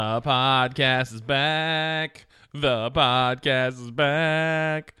The podcast is back. The podcast is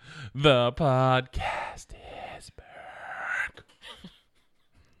back. The podcast is back.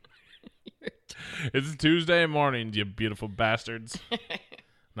 It's Tuesday morning, you beautiful bastards.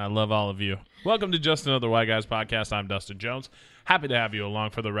 And I love all of you. Welcome to Just Another White Guys podcast. I'm Dustin Jones. Happy to have you along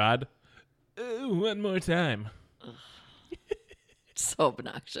for the ride. One more time. So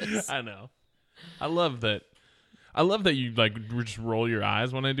obnoxious. I know. I love that you just roll your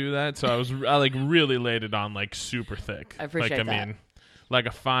eyes when I do that. So I really laid it on super thick. I appreciate that. Mean, like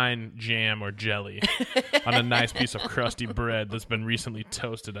a fine jam or jelly on a nice piece of crusty bread that's been recently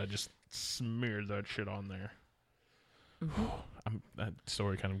toasted. I just smeared that shit on there. Mm-hmm. That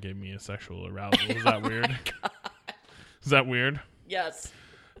story kind of gave me a sexual arousal. Is that weird? Is that weird? Yes.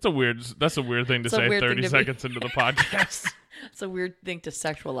 That's a weird thing to say 30 seconds into the podcast. It's a weird thing to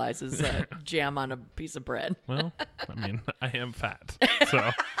sexualize is jam on a piece of bread. Well, I mean, I am fat. So,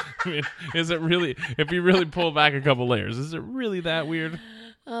 I mean, is it really, if you really pull back a couple layers, is it really that weird?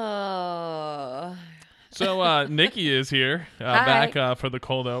 Oh. So, Nikki is here, back for the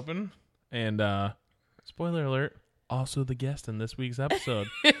cold open. And, spoiler alert, also the guest in this week's episode.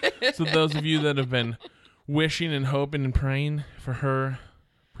 So, those of you that have been wishing and hoping and praying for her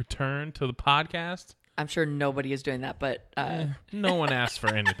return to the podcast. I'm sure nobody is doing that, but no one asks for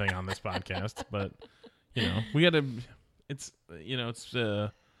anything on this podcast, but we got to. It's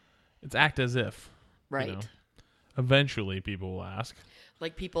act as if, right. Eventually, people will ask.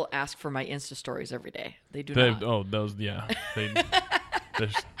 Like people ask for my Insta stories every day. They do not. Oh, those, yeah. They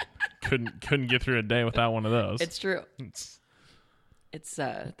just couldn't get through a day without one of those. It's true. It's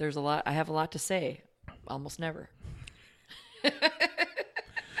there's a lot. I have a lot to say. Almost never.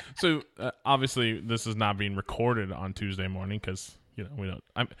 So obviously this is not being recorded on Tuesday morning because we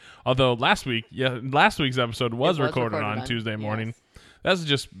don't. Although last week's episode was recorded on Tuesday morning. Yes. That's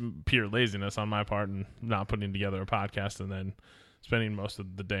just pure laziness on my part and not putting together a podcast and then spending most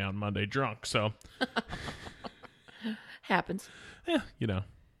of the day on Monday drunk. So happens. Yeah,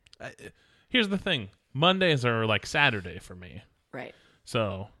 here's the thing: Mondays are like Saturday for me. Right.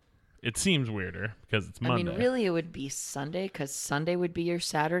 So it seems weirder because it's Monday. I mean, really, it would be Sunday because Sunday would be your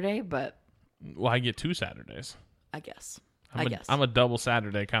Saturday, but... Well, I get 2 Saturdays. I guess. I'm a double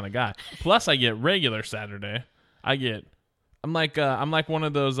Saturday kind of guy. Plus, I get regular Saturday. I'm like one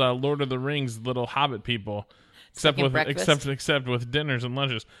of those Lord of the Rings little Hobbit people, except with dinners and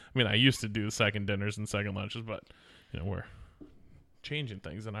lunches. I mean, I used to do the second dinners and second lunches, but we're changing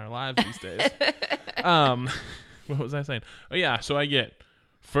things in our lives these days. What was I saying? Oh yeah, so I get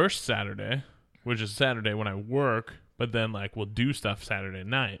first Saturday, which is Saturday when I work, but then we'll do stuff Saturday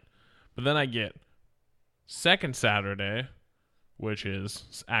night. But then I get second Saturday, which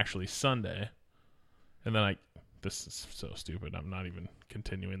is actually Sunday. And then this is so stupid. I'm not even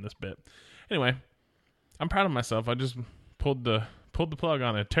continuing this bit. Anyway, I'm proud of myself. I just pulled the plug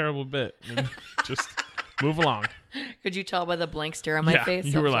on a terrible bit and just move along. Could you tell by the blank stare on my face?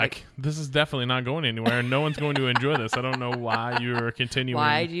 You were like, this is definitely not going anywhere, and no one's going to enjoy this. I don't know why you're continuing.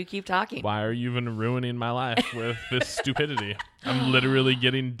 Why do you keep talking? Why are you even ruining my life with this stupidity? I'm literally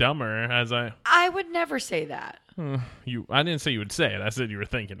getting dumber as I would never say that. I didn't say you would say it. I said you were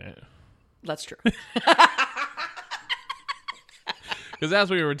thinking it. That's true. Because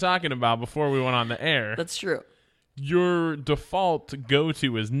as we were talking about before we went on the air. That's true. Your default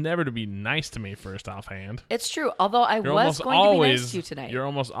go-to is never to be nice to me first offhand. It's true. Although I was going to be nice to you tonight. You're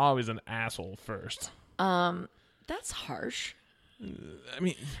almost always an asshole first. That's harsh. I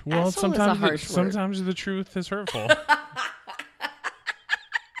mean, well, asshole sometimes the truth is hurtful.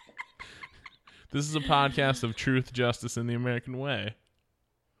 This is a podcast of truth, justice, and the American way.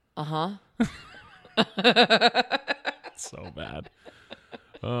 Uh-huh. So bad.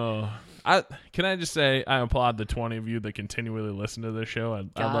 Oh, can I just say I applaud the 20 of you that continually listen to this show. I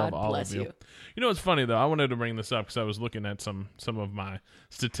love all of you. You know what's funny though? I wanted to bring this up because I was looking at some of my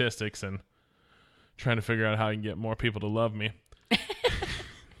statistics and trying to figure out how I can get more people to love me.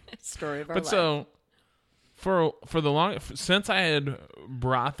 Story of our life. So since I had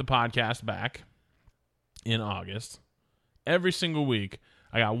brought the podcast back in August, every single week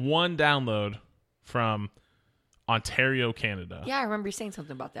I got one download from Ontario, Canada. Yeah, I remember you saying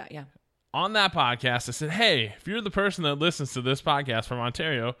something about that, yeah. On that podcast, I said, hey, if you're the person that listens to this podcast from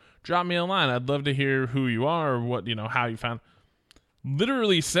Ontario, drop me a line. I'd love to hear who you are or what, how you found.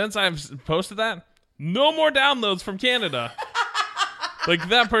 Literally, since I've posted that, no more downloads from Canada.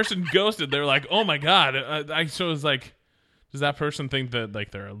 That person ghosted. They're like, oh my God. So it was like, does that person think that,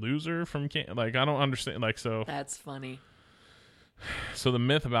 they're a loser from Canada? I don't understand. So. That's funny. So the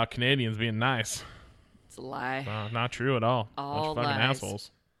myth about Canadians being nice. It's a lie. Not true at all. All bunch of fucking lies.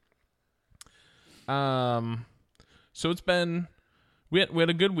 assholes. So it's been we had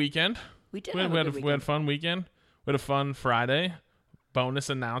a good weekend. We did. We had a fun weekend. We had a fun Friday. Bonus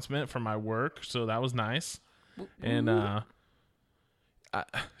announcement from my work, so that was nice. And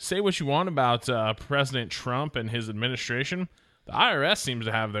say what you want about President Trump and his administration. The IRS seems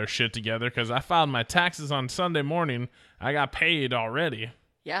to have their shit together because I filed my taxes on Sunday morning. I got paid already.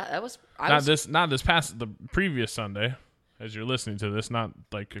 Yeah, that was the previous Sunday, as you're listening to this, not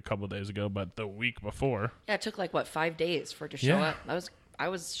like a couple of days ago, but the week before. Yeah, it took like 5 days for it to show up. I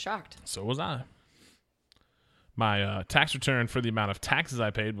was shocked. So was I. My tax return for the amount of taxes I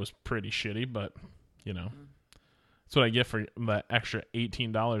paid was pretty shitty, but you know, that's what I get for that extra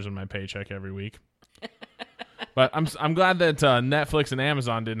 $18 in my paycheck every week. But I'm glad that Netflix and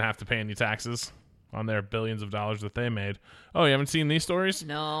Amazon didn't have to pay any taxes on their billions of dollars that they made. Oh, you haven't seen these stories?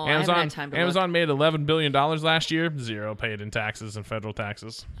 No, Amazon, I haven't had time to Amazon made $11 billion last year. 0 paid in taxes and federal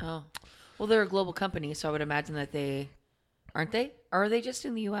taxes. Oh. Well, they're a global company, so I would imagine that aren't they? Or are they just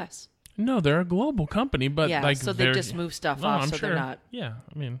in the U.S.? No, they're a global company, but so they just move stuff off, so they're not. Yeah,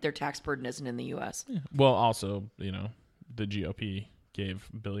 I mean, their tax burden isn't in the U.S. Yeah. Well, also, the GOP gave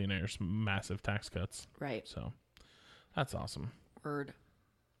billionaires massive tax cuts. Right. So that's awesome. Word.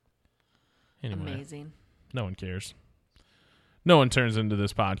 Anyway, amazing. No one cares. No one turns into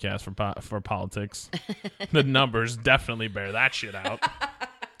this podcast for politics. The numbers definitely bear that shit out.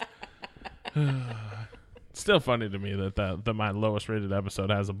 It's still funny to me that my lowest rated episode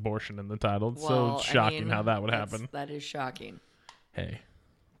has abortion in the title. It's so shocking how that would happen. That is shocking. Hey,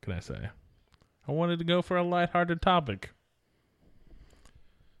 what can I say? I wanted to go for a lighthearted topic.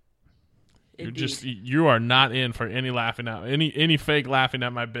 You are not in for any laughing out, any fake laughing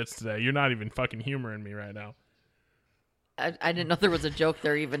at my bits today. You're not even fucking humoring me right now. I didn't know there was a joke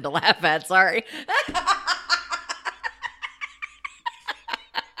there even to laugh at. Sorry.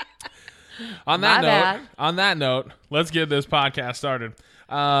 On that note, let's get this podcast started.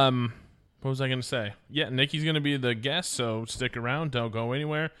 What was I going to say? Yeah, Nikki's going to be the guest, so stick around. Don't go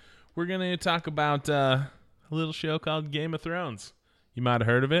anywhere. We're going to talk about a little show called Game of Thrones. You might have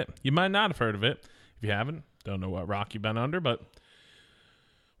heard of it. You might not have heard of it. If you haven't, don't know what rock you've been under, but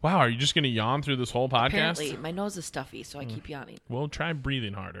wow, are you just going to yawn through this whole podcast? Apparently, my nose is stuffy, so I keep yawning. Well, try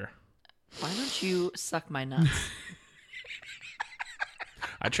breathing harder. Why don't you suck my nuts?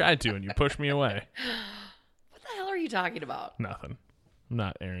 I tried to, and you pushed me away. What the hell are you talking about? Nothing. I'm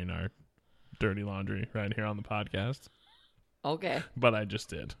not airing our dirty laundry right here on the podcast. Okay. But I just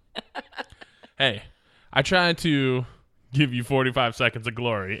did. Hey, I tried to give you 45 seconds of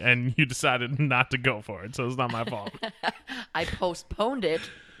glory, and you decided not to go for it, so it's not my fault. I postponed it.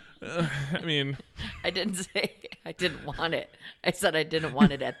 I mean, I didn't say I didn't want it. I said I didn't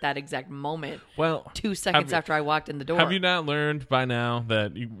want it at that exact moment. Well, 2 seconds after I walked in the door. Have you not learned by now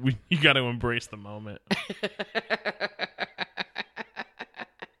that you got to embrace the moment?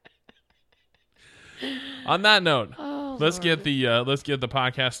 On that note, let's get the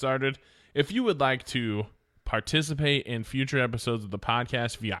podcast started. If you would like to participate in future episodes of the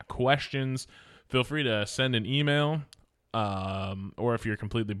podcast, if you got questions, feel free to send an email. Or if you're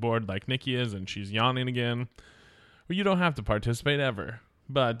completely bored like Nikki is and she's yawning again, well, you don't have to participate ever.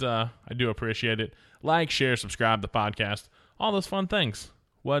 But I do appreciate it. Like, share, subscribe to the podcast, all those fun things.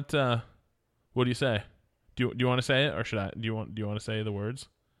 What do you say? Do you want to say it, or should I? Do you want to say the words?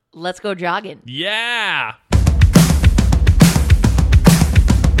 Let's go jogging. Yeah.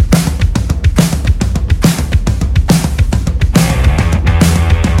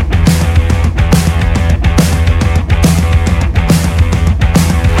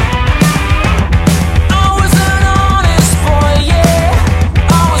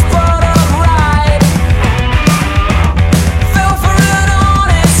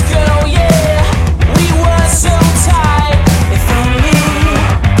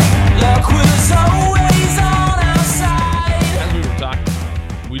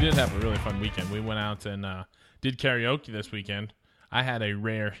 And did karaoke this weekend. I had a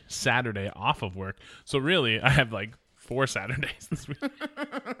rare Saturday off of work, so really I have like 4 Saturdays this week.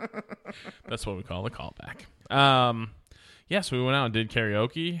 That's what we call a callback. So we went out and did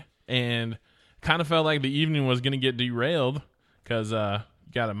karaoke, and kind of felt like the evening was going to get derailed because you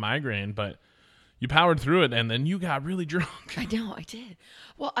got a migraine, but you powered through it, and then you got really drunk. I know, I did.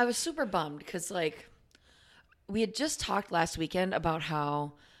 Well, I was super bummed because we had just talked last weekend about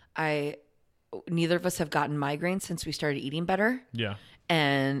how neither of us have gotten migraines since we started eating better. Yeah.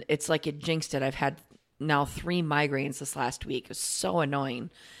 And it's like it jinxed it. I've had now 3 migraines this last week. It was so annoying.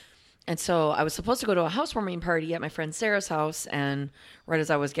 And so I was supposed to go to a housewarming party at my friend Sarah's house. And right as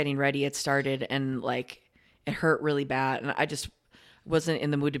I was getting ready, it started and it hurt really bad. And I just wasn't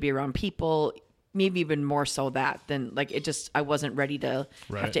in the mood to be around people. maybe even more so that than like it just I wasn't ready to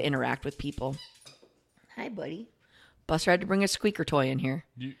have to interact with people. Hi, buddy. Buster had to bring a squeaker toy in here.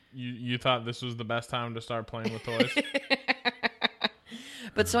 You thought this was the best time to start playing with toys?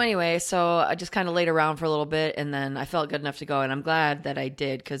 But so anyway, so I just kind of laid around for a little bit, and then I felt good enough to go, and I'm glad that I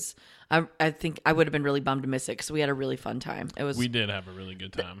did because I think I would have been really bummed to miss it because we had a really fun time. We did have a really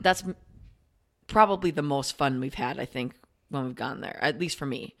good time. That's probably the most fun we've had, I think, when we've gone there. At least for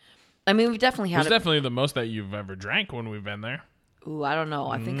me. I mean, we've definitely had. It's definitely the most that you've ever drank when we've been there. Ooh, I don't know.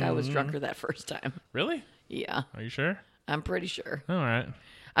 I think I was drunker that first time. Really? Yeah. Are you sure? I'm pretty sure. All right.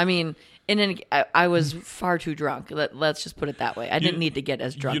 I mean, I was far too drunk. Let's just put it that way. I didn't need to get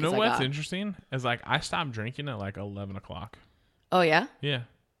as drunk as I got. You know what's interesting? Is like I stopped drinking at like 11 o'clock. Oh, yeah? Yeah.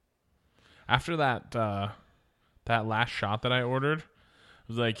 After that last shot that I ordered, I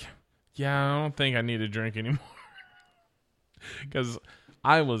was like, yeah, I don't think I need to drink anymore. Because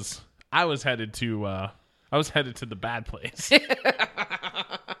I was headed to the bad place.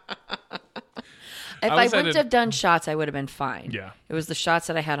 If I wouldn't have done shots, I would have been fine. Yeah. It was the shots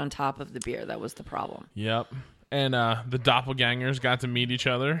that I had on top of the beer that was the problem. Yep. And the doppelgangers got to meet each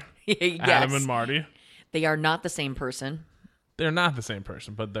other. Yes. Adam and Marty. They are not the same person. They're not the same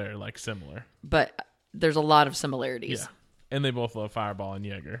person, but they're like similar. But there's a lot of similarities. Yeah. And they both love Fireball and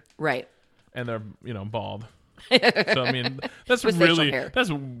Jaeger. Right. And they're, bald. So I mean, that's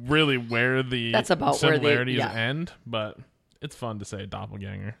really where the similarities end, but it's fun to say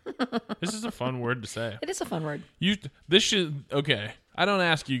doppelganger. This is a fun word to say. It is a fun word. Okay. I don't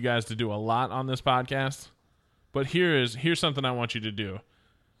ask you guys to do a lot on this podcast, but here's something I want you to do.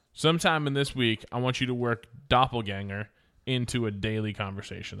 Sometime in this week, I want you to work doppelganger into a daily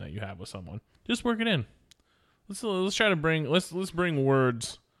conversation that you have with someone. Just work it in. Let's try to bring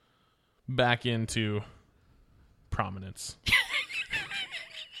words back into prominence.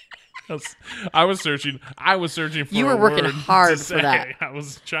 I was searching for. You were working hard for that. I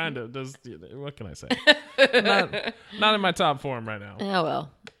was trying to. What can I say? Not in my top form right now. Oh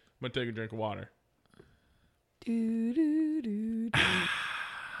well. I'm gonna take a drink of water.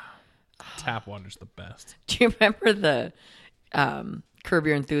 Tap water's the best. Do you remember the Curb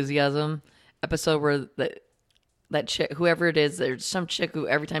Your Enthusiasm episode where that chick, whoever it is, there's some chick who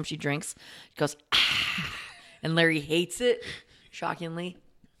every time she drinks goes, ah, and Larry hates it. Shockingly.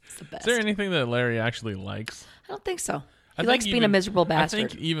 It's the best. Is there anything that Larry actually likes? I don't think so. He likes being a miserable bastard. I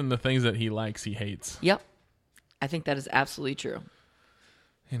think even the things that he likes, he hates. Yep. I think that is absolutely true.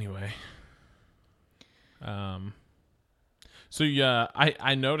 Anyway. So yeah,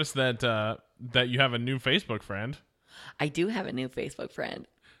 I noticed that you have a new Facebook friend. I do have a new Facebook friend.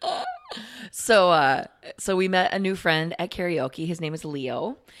 So we met a new friend at karaoke. His name is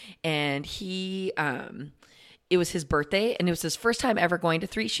Leo, and he it was his birthday, and it was his first time ever going to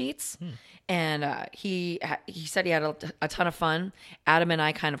Three Sheets. And he said he had a ton of fun. Adam and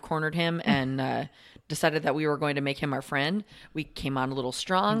I kind of cornered him and decided that we were going to make him our friend. We came on a little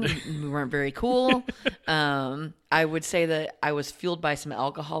strong. We weren't very cool. I would say that I was fueled by some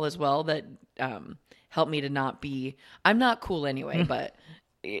alcohol as well that helped me to not be... I'm not cool anyway, but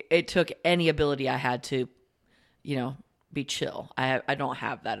it took any ability I had to, be chill. I don't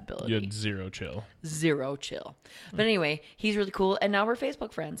have that ability. You had zero chill. Zero chill. But anyway, he's really cool, and now we're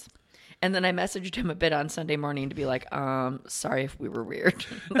Facebook friends. And then I messaged him a bit on Sunday morning to be like, sorry if we were weird.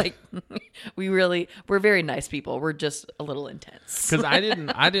 Like, we're very nice people. We're just a little intense. Because I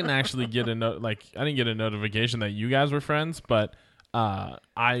didn't actually get I didn't get a notification that you guys were friends, but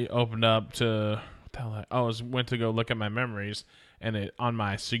I opened up to, what the hell, I went to go look at my memories, and on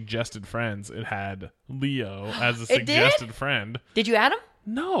my suggested friends, it had Leo as a suggested friend. Did you add him?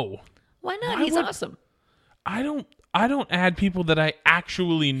 No. Why not? He's awesome. I don't add people that I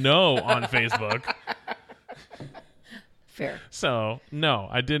actually know on Facebook. Fair. So, no,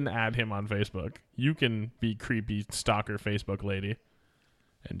 I didn't add him on Facebook. You can be creepy stalker Facebook lady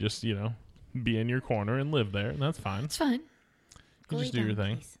and just, be in your corner and live there, and that's fine. It's fine. You just do your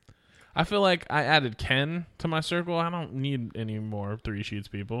thing. Please. I feel like I added Ken to my circle. I don't need any more Three Sheets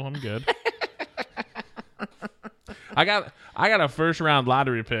people. I'm good. I got a first round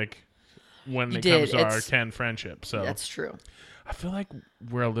lottery pick when it comes to our Ken friendship. So that's true. I feel like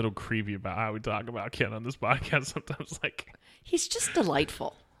we're a little creepy about how we talk about Ken on this podcast sometimes. Like, he's just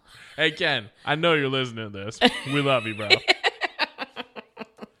delightful. Hey Ken, I know you're listening to this. We love you, bro.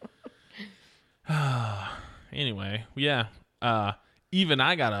 Anyway, yeah. Even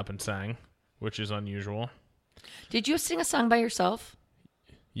I got up and sang, which is unusual. Did you sing a song by yourself?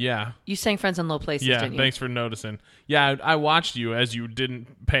 Yeah. You sang Friends in Low Places, Yeah, didn't you? thanks for noticing. Yeah, I watched you as you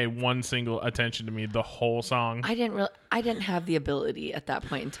didn't pay one single attention to me the whole song. I didn't have the ability at that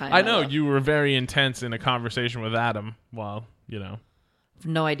point in time. I know you were very intense in a conversation with Adam. Well,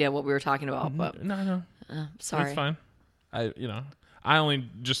 No idea what we were talking about, but no. sorry. It's fine. I only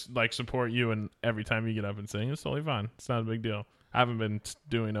just like support you, and every time you get up and sing, it's totally fine. It's not a big deal. I haven't been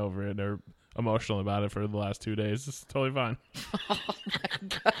doing over it or emotional about it for the last 2 days. It's totally fine. Oh my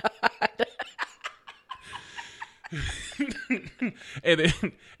God.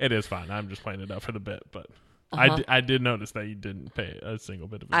 It is fine. I'm just playing it up for the bit, but I did notice that you didn't pay a single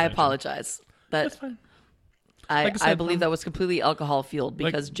bit of attention. I apologize. That's fine. I believe that was completely alcohol fueled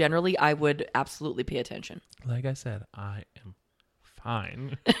because generally I would absolutely pay attention. Like I said, I am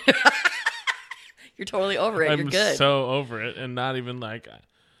fine. You're totally over it. You're good. I'm so over it, and not even like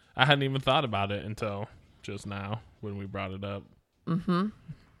I hadn't even thought about it until just now when we brought it up. Mm-hmm.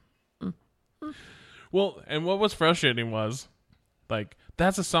 Well, and what was frustrating was, like,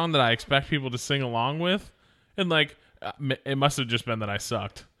 that's a song that I expect people to sing along with, and like, it must have just been that I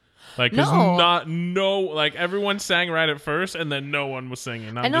sucked. Like, like everyone sang right at first, and then no one was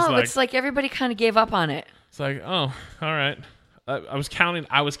singing. I know, it's like everybody kind of gave up on it. It's like, oh, all right. I was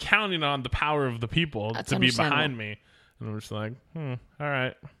counting on the power of the people to be behind me, and I'm just like, all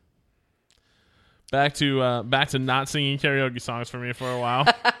right. Back to not singing karaoke songs for me for a while.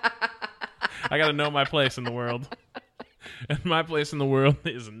 I got to know my place in the world. And my place in the world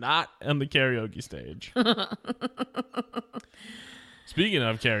is not on the karaoke stage. Speaking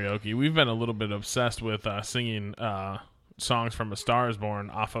of karaoke, we've been a little bit obsessed with singing songs from A Star Is Born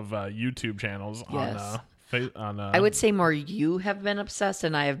off of YouTube channels. Yes. On I would say more you have been obsessed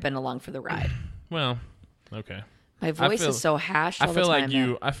and I have been along for the ride. Well, okay. My voice is so hashed all the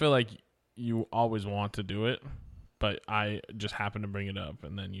time. I feel like you always want to do it, but I just happen to bring it up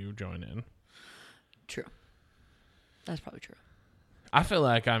and then you join in. True. That's probably true. I feel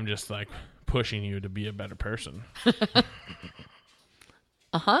like I'm just like pushing you to be a better person.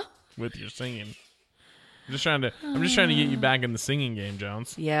 With your singing. I'm just trying to get you back in the singing game,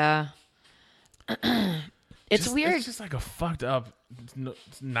 Jones. Yeah. It's weird. It's just like a fucked up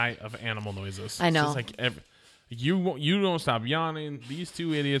night of animal noises. I know. It's just like you don't stop yawning. These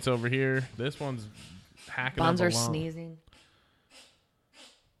two idiots over here. This one's hacking up a lung. Sneezing.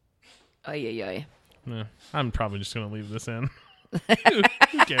 Ay. Yeah, I'm probably just going to leave this in.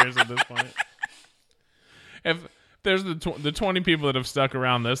 Who cares at this point? If there's the 20 people that have stuck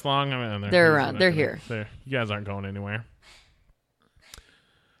around this long, I mean, they're around. They're here. You guys aren't going anywhere.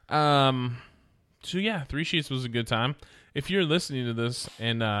 So yeah, Three Sheets was a good time. If you're listening to this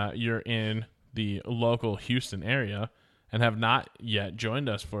and you're in the local Houston area and have not yet joined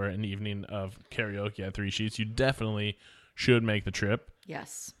us for an evening of karaoke at Three Sheets, you definitely should make the trip.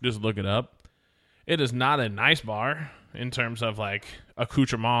 Yes. Just look it up. It is not a nice bar in terms of like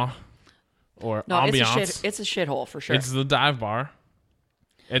accoutrement or ambiance. It's a shithole for sure. It's the dive bar.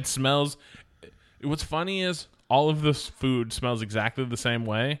 It smells. What's funny is all of this food smells exactly the same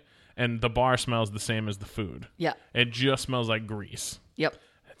way, and the bar smells the same as the food. Yeah. It just smells like grease. Yep.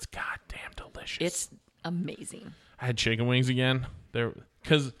 It's goddamn delicious. It's amazing. I had chicken wings again.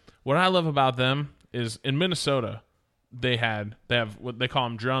 Because what I love about them is in Minnesota, they have what they call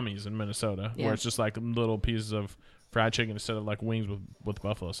them drummies in Minnesota, where it's just like little pieces of fried chicken instead of like wings with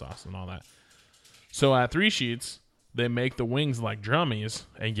buffalo sauce and all that. So at Three Sheets, they make the wings like drummies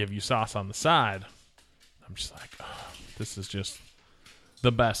and give you sauce on the side. I'm just like, oh, this is just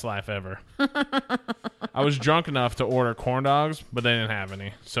the best life ever. I was drunk enough to order corn dogs, but they didn't have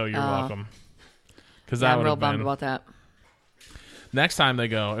any, so you're welcome. Because I'm real bummed about that. Next time they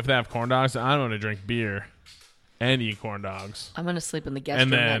go, if they have corn dogs, I'm going to drink beer and eat corn dogs. I'm going to sleep in the guest room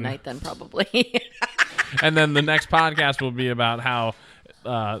that night then, probably. And then the next podcast will be about how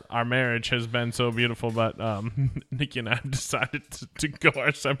our marriage has been so beautiful, but Nikki and I have decided to go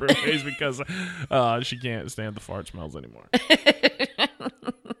our separate ways because she can't stand the fart smells anymore.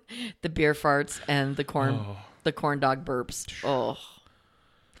 The beer farts and the corn dog burps. Oh.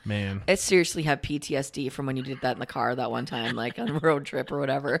 Man. I seriously have PTSD from when you did that in the car that one time, like on a road trip or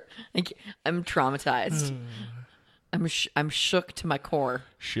whatever. Like, I'm traumatized. I'm shook to my core.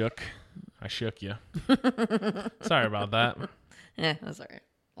 Shook? I shook you. Sorry about that. That's all right.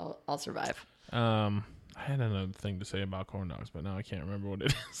 I'll survive. I had another thing to say about corn dogs, but now I can't remember what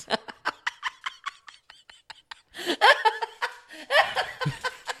it is.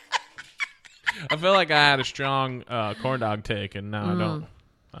 I feel like I had a strong corn dog take, and now I don't.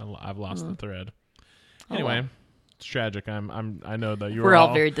 I've lost the thread. Anyway, It's tragic. I know that we're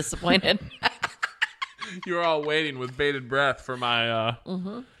all very disappointed. You were all waiting with bated breath for my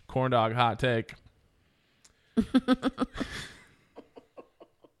corn dog hot take.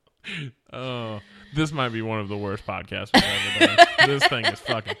 Oh, this might be one of the worst podcasts we've ever done. This thing is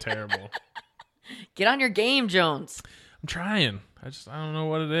fucking terrible. Get on your game, Jones. I'm trying. I don't know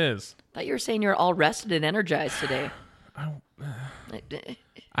what it is. Thought you were saying you're all rested and energized today.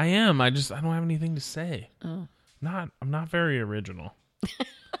 I am. I don't have anything to say. Oh. I'm not very original.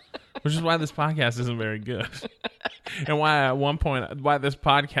 Which is why this podcast isn't very good. And why this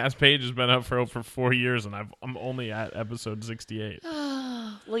podcast page has been up for over 4 years and I'm only at episode 68.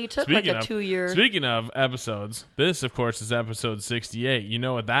 Well, you took like a 2-year. Speaking of episodes, this of course is episode 68. You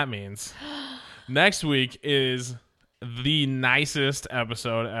know what that means. Next week is the nicest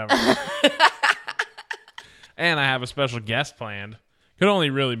episode ever. And I have a special guest planned. Could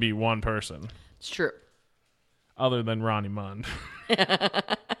only really be one person. It's true. Other than Ronnie Mund.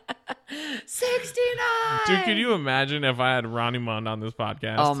 69! Dude, could you imagine if I had Ronnie Mund on this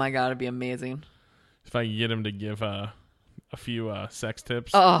podcast? Oh my God, it'd be amazing. If I could get him to give a few sex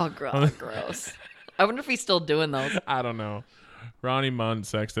tips. Oh, gross. I wonder if he's still doing those. I don't know. Ronnie Mund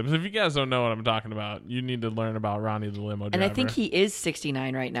sex tips. If you guys don't know what I'm talking about, you need to learn about Ronnie the limo driver. And I think he is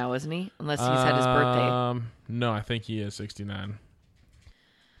 69 right now, isn't he? Unless he's had his birthday. No, I think he is 69.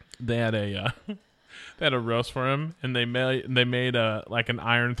 They had a roast for him, and they made like an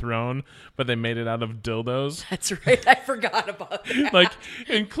iron throne, but they made it out of dildos. That's right. I forgot about that. Like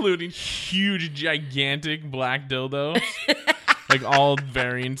including huge, gigantic black dildos, like all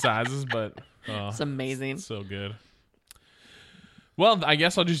varying sizes. But it's amazing. It's so good. Well, I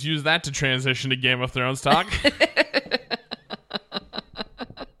guess I'll just use that to transition to Game of Thrones talk.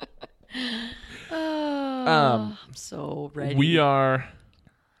 I'm so ready.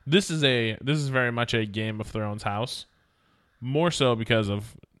 This is very much a Game of Thrones house. More so because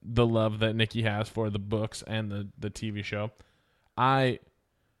of the love that Nikki has for the books and the TV show. I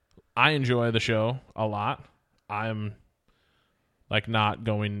enjoy the show a lot. I'm like not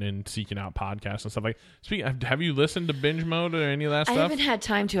going and seeking out podcasts and stuff like. Have you listened to Binge Mode or any of that stuff? I haven't had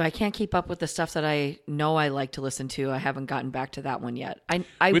time to. I can't keep up with the stuff that I know I like to listen to. I haven't gotten back to that one yet.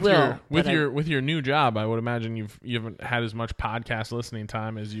 I will. With your new job, I would imagine you haven't had as much podcast listening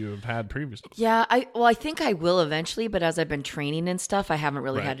time as you have had previously. Yeah, I think I will eventually, but as I've been training and stuff, I haven't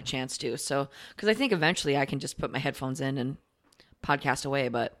really had a chance to. So, because I think eventually I can just put my headphones in and podcast away,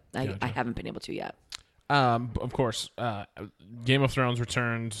 but I haven't been able to yet. Of course, Game of Thrones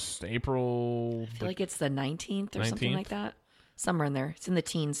returns April. I feel like it's the 19th or something like that. Somewhere in there. It's in the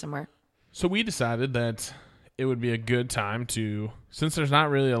teens somewhere. So we decided that it would be a good time to, since there's not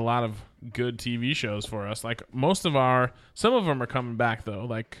really a lot of good TV shows for us, like some of them are coming back though.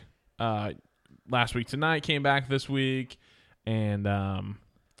 Like Last Week Tonight came back this week, and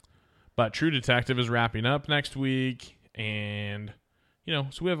but True Detective is wrapping up next week, and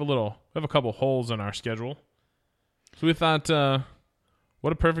so we have a couple holes in our schedule. So we thought,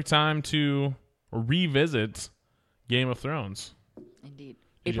 what a perfect time to revisit Game of Thrones. Indeed.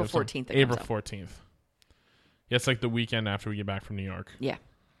 April 14th. April 14th. Yeah, it's like the weekend after we get back from New York. Yeah.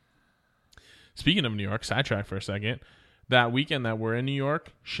 Speaking of New York, sidetrack for a second. That weekend that we're in New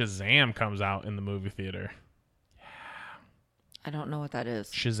York, Shazam comes out in the movie theater. I don't know what that is.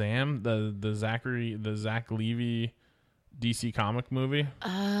 Shazam, the Zach Levy DC comic movie.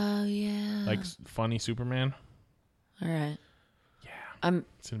 Oh, yeah. Like funny Superman. All right. Yeah.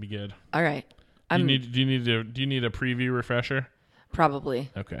 It's going to be good. All right. Do you need a preview refresher? Probably.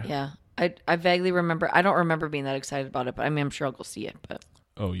 Okay. Yeah. I vaguely remember. I don't remember being that excited about it, but I'm sure I'll go see it. But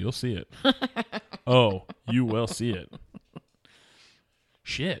oh, you'll see it. Oh, you will see it.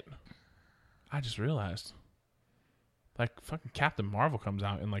 Shit. I just realized. Like fucking Captain Marvel comes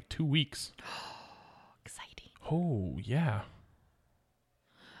out in like 2 weeks. Exciting. Oh, yeah.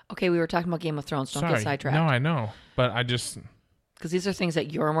 Okay, we were talking about Game of Thrones. Don't get sidetracked. No, I know. But I just... Because these are things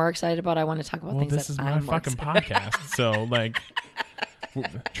that you're more excited about. I want to talk about things that I'm more excited about. This is my fucking podcast. So, like,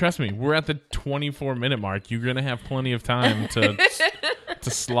 trust me, we're at the 24-minute mark. You're going to have plenty of time to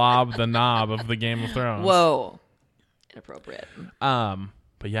slob the knob of the Game of Thrones. Whoa. Inappropriate.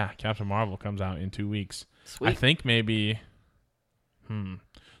 But yeah, Captain Marvel comes out in 2 weeks. Sweet. I think maybe...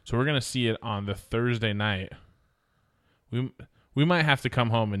 So we're going to see it on the Thursday night. We might have to come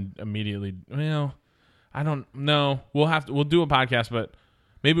home and immediately... Well, I don't know. We'll do a podcast, but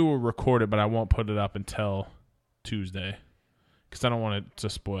maybe we'll record it, but I won't put it up until Tuesday because I don't want it to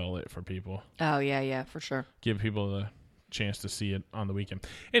spoil it for people. Oh, yeah, for sure. Give people the chance to see it on the weekend.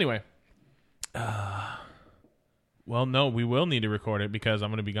 Anyway. Well, no, we will need to record it because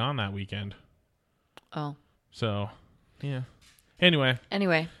I'm going to be gone that weekend. Oh. So, yeah. Anyway.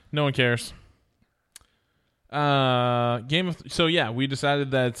 No one cares. We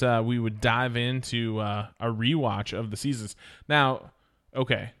decided that we would dive into a rewatch of the seasons. Now,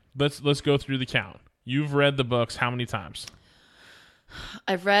 okay, let's go through the count. You've read the books how many times?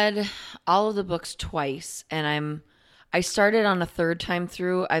 I've read all of the books twice, and I started on a third time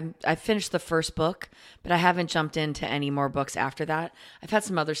through. I finished the first book, but I haven't jumped into any more books after that. I've had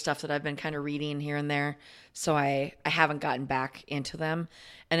some other stuff that I've been kind of reading here and there, so I haven't gotten back into them.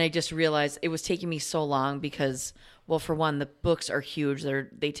 And I just realized it was taking me so long because, well, for one, the books are huge.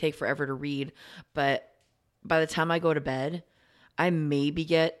 They take forever to read, but by the time I go to bed, I maybe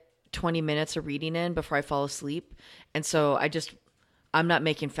get 20 minutes of reading in before I fall asleep. And so I'm not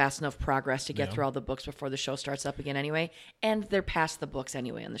making fast enough progress to get through all the books before the show starts up again anyway. And they're past the books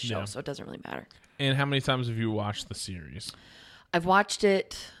anyway on the show, so it doesn't really matter. And how many times have you watched the series? I've watched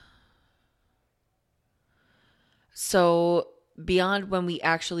it. So beyond when we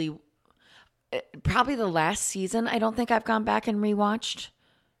actually, probably the last season, I don't think I've gone back and rewatched.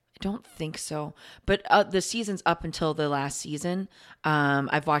 I don't think so. But the seasons up until the last season,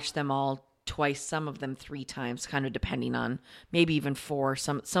 I've watched them all twice, some of them 3 times, kind of depending on, maybe even 4.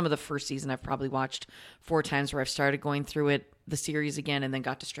 Some of the first season I've probably watched 4 times, where I've started going through it, the series again, and then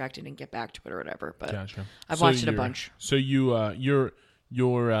got distracted and get back to it or whatever. But gotcha. I've watched it a bunch. So your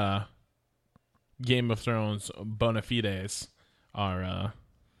Game of Thrones bona fides are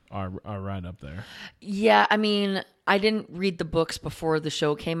right up there. Yeah, I mean, I didn't read the books before the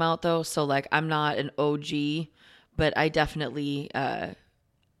show came out though, so like I'm not an OG, but I definitely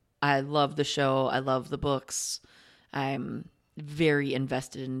I love the show. I love the books. I'm very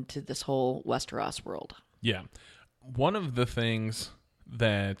invested into this whole Westeros world. Yeah. One of the things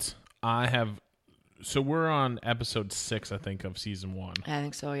that I have... So we're on episode 6, I think, of season 1. I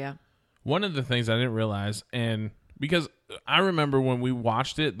think so, yeah. One of the things I didn't realize, and because I remember when we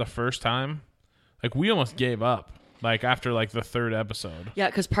watched it the first time, like we almost gave up, like after like the 3rd episode. Yeah,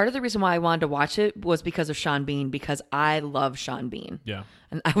 because part of the reason why I wanted to watch it was because of Sean Bean, because I love Sean Bean. Yeah.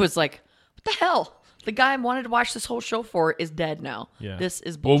 And I was like, what the hell? The guy I wanted to watch this whole show for is dead now. Yeah. This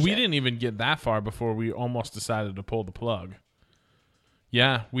is bullshit. Well, we didn't even get that far before we almost decided to pull the plug.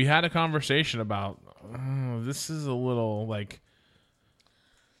 Yeah, we had a conversation about, this is a little like...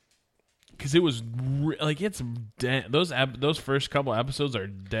 Because it was it's dense. Those first couple episodes are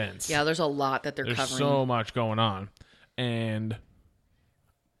dense. Yeah, there's a lot that there's covering. So much going on, and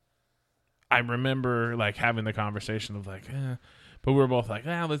I remember like having the conversation of like, but we were both like,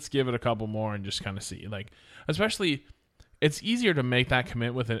 let's give it a couple more and just kind of see. Like, especially, it's easier to make that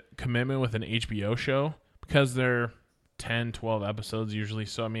commitment with an HBO show because they're 10, 12 episodes usually.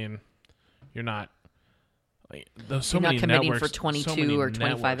 So I mean, you're not. Like, there's You're not committing networks, for 22 or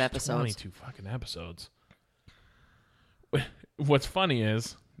 25 episodes. 22 fucking episodes. What's funny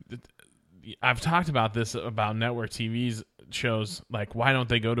is, I've talked about this about network TV's shows, like why don't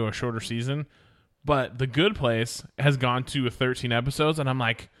they go to a shorter season? But The Good Place has gone to 13 episodes, and I'm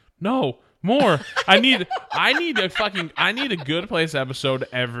like, no, more. I need a Good Place episode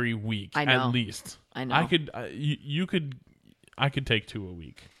every week. I know. At least. I know. I could take 2 a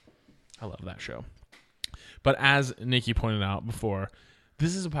week. I love that show. But as Nikki pointed out before,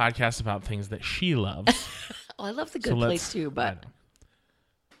 this is a podcast about things that she loves. I love The Good Place too, but...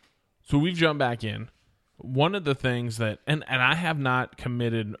 So we've jumped back in. One of the things that... And I have not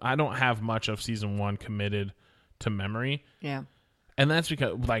committed... I don't have much of season 1 committed to memory. Yeah. And that's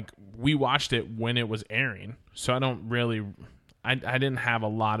because, like, we watched it when it was airing. So I don't really... I didn't have a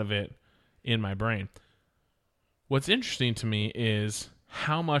lot of it in my brain. What's interesting to me is...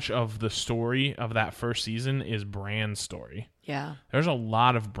 how much of the story of that first season is Bran's story. Yeah. There's a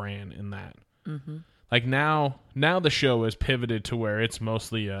lot of Bran in that. Mm-hmm. Like now the show is pivoted to where it's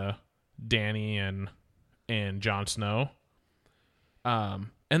mostly Dany and Jon Snow. And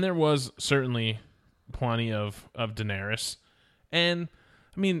there was certainly plenty of Daenerys. And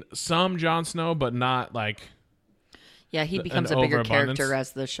I mean some Jon Snow, but not like... Yeah, he becomes a bigger character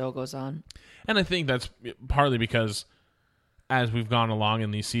as the show goes on. And I think that's partly because as we've gone along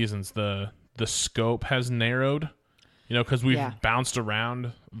in these seasons, the scope has narrowed, because we've bounced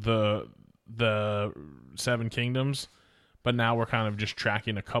around the 7 kingdoms, but now we're kind of just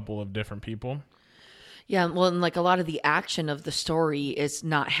tracking a couple of different people. Yeah, well, and like a lot of the action of the story is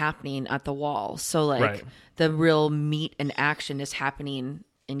not happening at the Wall. So like the real meat and action is happening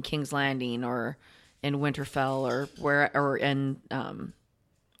in King's Landing or in Winterfell or in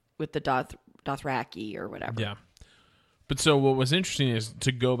with the Dothraki or whatever. Yeah. But so what was interesting is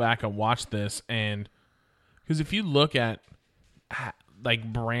to go back and watch this, and because if you look at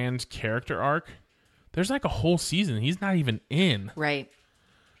like Bran's character arc, there's like a whole season he's not even in. Right.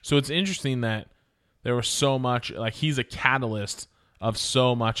 So it's interesting that there was so much, like, he's a catalyst of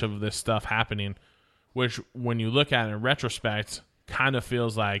so much of this stuff happening, which when you look at it in retrospect, kind of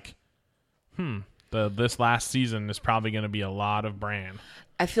feels like, this last season is probably going to be a lot of Bran.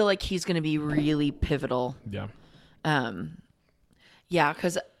 I feel like he's going to be really pivotal. Yeah. Yeah,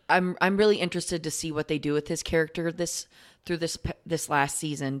 because I'm really interested to see what they do with his character this last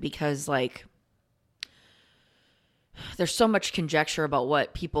season, because like there's so much conjecture about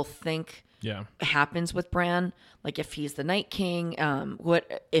what people think happens with Bran. Like if he's the Night King,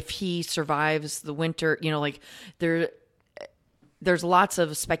 what if he survives the winter? You know, like there's lots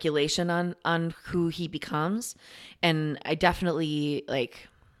of speculation on who he becomes, and I definitely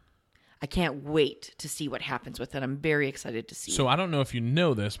I can't wait to see what happens with it. I'm very excited to see. So I don't know if you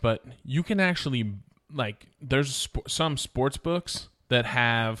know this, but you can actually, there's some sports books that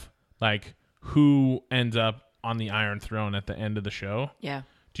have, who ends up on the Iron Throne at the end of the show. Yeah.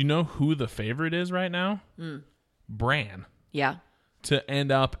 Do you know who the favorite is right now? Bran. Yeah. To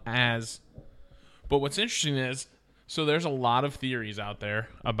end up as... But what's interesting is, so there's a lot of theories out there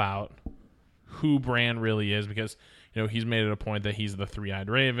about who Bran really is, because... he's made it a point that he's the three-eyed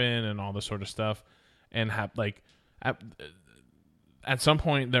raven and all this sort of stuff. And at some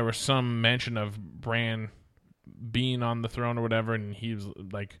point there was some mention of Bran being on the throne or whatever, and he was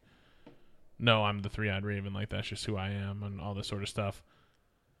like, no, I'm the three-eyed raven. Like, that's just who I am, and all this sort of stuff.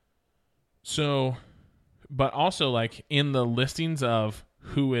 So, but also in the listings of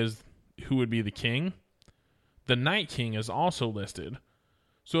who would be the king, the Night King is also listed.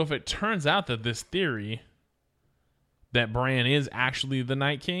 So if it turns out that this theory that Bran is actually the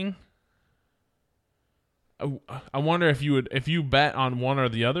Night King, I wonder if you bet on one or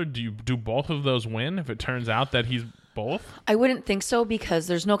the other, do both of those win if it turns out that he's both? I wouldn't think so, because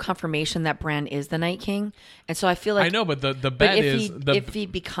there's no confirmation that Bran is the Night King, and so I feel like I know, but the bet is if he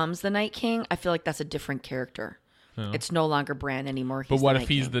becomes the Night King, I feel like that's a different character. Oh. It's no longer Bran anymore. But what if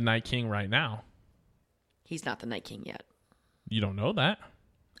he's the Night King right now? He's not the Night King yet. You don't know that.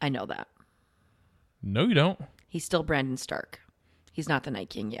 I know that. No, you don't. He's still Brandon Stark. He's not the Night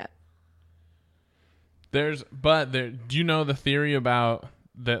King yet. Do you know the theory about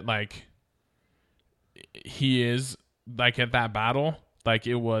that? He is at that battle.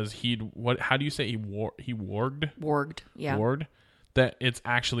 It was how do you say he warged? Warged, yeah. Warged. That it's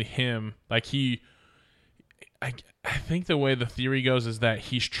actually him. I think the way the theory goes is that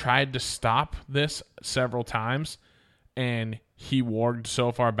he's tried to stop this several times, and he warged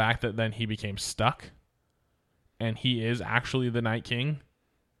so far back that then he became stuck. And he is actually the Night King.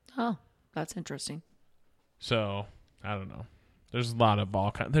 Oh, that's interesting. So, I don't know. There's a lot of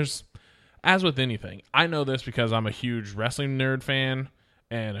there's, as with anything, I know this because I'm a huge wrestling nerd fan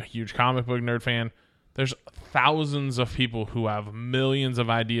and a huge comic book nerd fan. There's thousands of people who have millions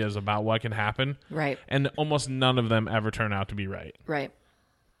of ideas about what can happen. Right. And almost none of them ever turn out to be right. Right.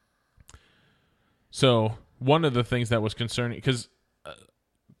 So, one of the things that was concerning, because...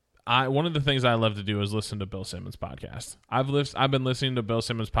 one of the things I love to do is listen to Bill Simmons' podcast. I've been listening to Bill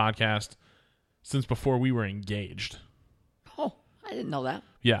Simmons' podcast since before we were engaged. Oh, I didn't know that.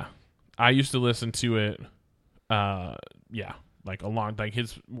 Yeah, I used to listen to it. A long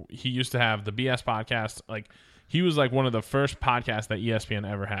he used to have the BS podcast. He was one of the first podcasts that ESPN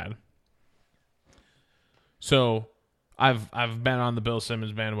ever had. So I've been on the Bill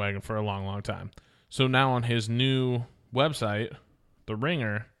Simmons bandwagon for a long, long time. So now on his new website, The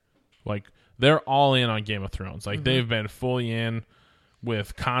Ringer. They're all in on Game of Thrones. They've been fully in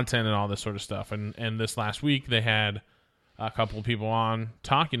with content and all this sort of stuff. And this last week, they had a couple of people on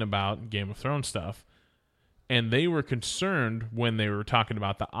talking about Game of Thrones stuff. And they were concerned when they were talking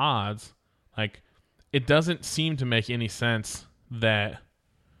about the odds. It doesn't seem to make any sense that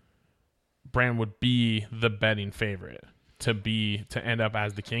Bran would be the betting favorite to end up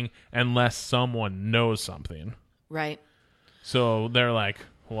as the king unless someone knows something. Right. So they're like...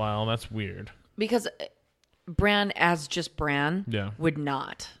 Wow, that's weird. Because Bran as just Bran would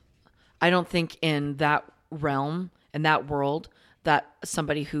not. I don't think in that realm, in that world, that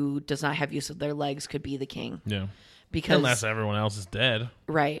somebody who does not have use of their legs could be the king. Yeah. Because unless everyone else is dead.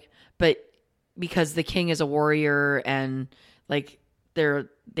 Right. But because the king is a warrior and they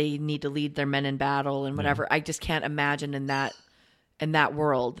need to lead their men in battle and whatever, I just can't imagine in that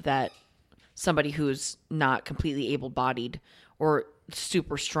world that somebody who's not completely able-bodied or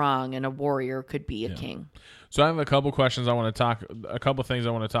super strong and a warrior could be a king. So I have a couple questions I want to a couple things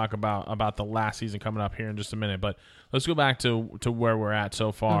I want to talk about the last season coming up here in just a minute. But let's go back to where we're at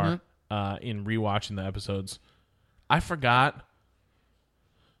so far in rewatching the episodes. I forgot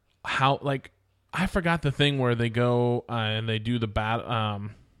the thing where they go and they do the battle.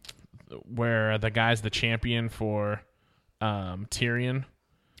 where the guy's the champion for Tyrion.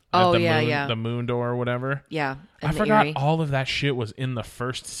 Oh, the moon door or whatever. Yeah. I forgot all of that shit was in the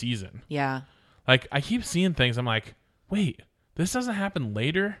first season. Yeah. Like, I keep seeing things. I'm like, wait, this doesn't happen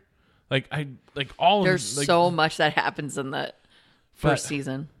later? There's so much that happens in the first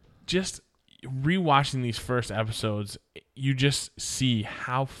season. Just rewatching these first episodes, you just see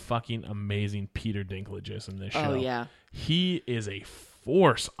how fucking amazing Peter Dinklage is in this show. Oh, yeah. He is a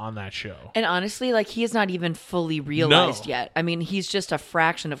force on that show. And honestly, like, he is not even fully realized yet. I mean, he's just a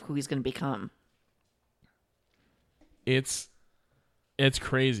fraction of who he's going to become. It's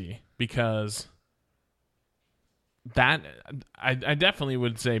crazy because that I definitely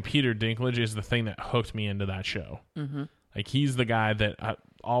would say Peter Dinklage is the thing that hooked me into that show. Mm-hmm. Like, he's the guy that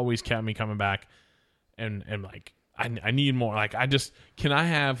always kept me coming back, and like I need more. Like, I just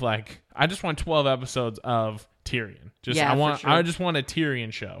want 12 episodes of Tyrion. I just want a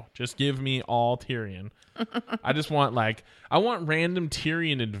Tyrion show. Just give me all Tyrion. I want random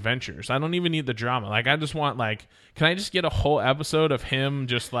Tyrion adventures. I don't even need the drama. Like, I just want, like, can I just get a whole episode of him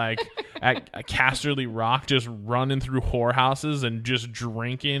just like at Casterly Rock, just running through whorehouses and just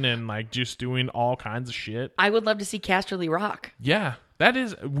drinking and like just doing all kinds of shit? I would love to see Casterly Rock. Yeah.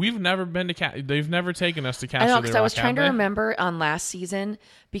 We've never been to they've never taken us to Casterly Rock. I know, because I was trying to remember on last season,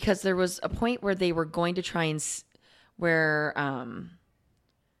 because there was a point where they were going to try and where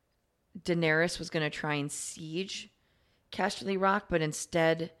Daenerys was going to try and siege Casterly Rock, but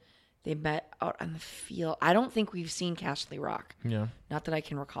instead they met out on the field. I don't think we've seen Casterly Rock. Yeah. Not that I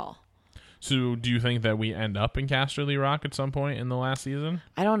can recall. So do you think that we end up in Casterly Rock at some point in the last season?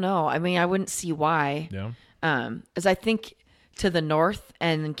 I don't know. I mean, I wouldn't see why. Yeah. As I think to the north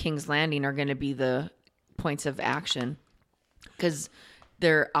and King's Landing are going to be the points of action, because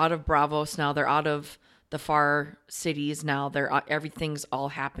they're out of Braavos now. They're out of the far cities now. Everything's all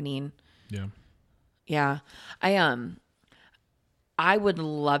happening. Yeah. Yeah. I would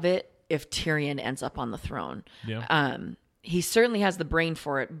love it if Tyrion ends up on the throne. Yeah. He certainly has the brain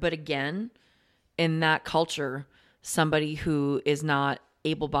for it, but again, in that culture, somebody who is not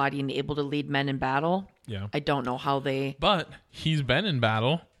able-bodied and able to lead men in battle, yeah, I don't know how they. But he's been in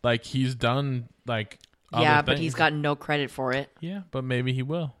battle, like he's done, like yeah, but he's gotten no credit for it. Yeah, but maybe he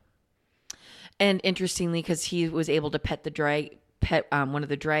will. And interestingly, because he was able to pet one of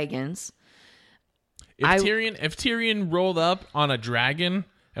the dragons. If Tyrion rolled up on a dragon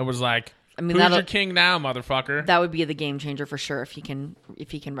and was like, who's your king now, motherfucker? That would be the game changer for sure if he can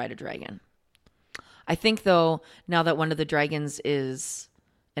ride a dragon. I think, though, now that one of the dragons is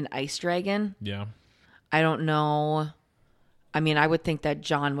an ice dragon, yeah, I don't know. I mean, I would think that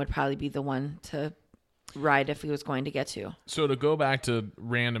Jon would probably be the one to ride if he was going to get to. So to go back to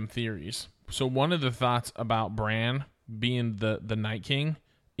random theories, so one of the thoughts about Bran being the Night King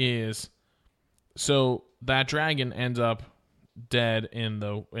is, so that dragon ends up dead in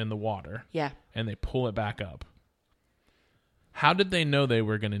the water. Yeah. And they pull it back up. How did they know they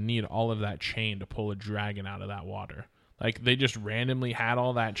were going to need all of that chain to pull a dragon out of that water? Like, they just randomly had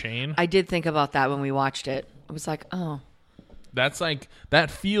all that chain? I did think about that when we watched it. I was like, oh. That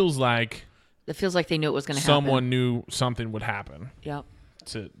feels like... It feels like they knew it was going to happen. Someone knew something would happen. Yep.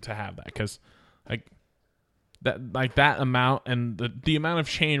 To have that. Because, that amount and the amount of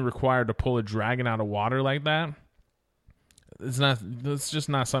chain required to pull a dragon out of water like that, it's just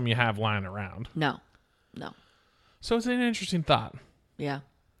not something you have lying around. No. So it's an interesting thought. Yeah.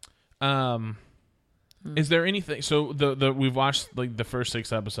 Is there anything? So we've watched the first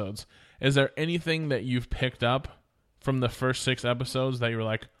 6 episodes. Is there anything that you've picked up from the first 6 episodes that you were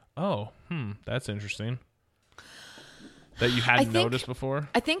like, oh, that's interesting, that you hadn't noticed before?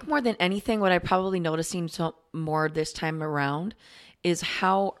 I think more than anything, what I'm probably noticing more this time around is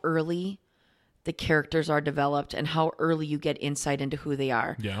how early the characters are developed and how early you get insight into who they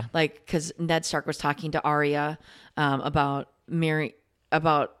are. Yeah. Like, because Ned Stark was talking to Arya about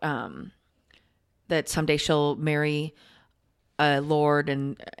that someday she'll marry a lord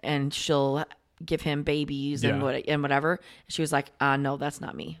and she'll give him babies and whatever. And she was like, no, that's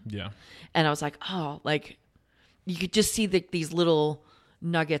not me. Yeah. And I was like, oh, like you could just see these little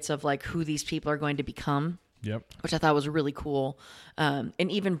nuggets of like who these people are going to become. Yep. Which I thought was really cool. And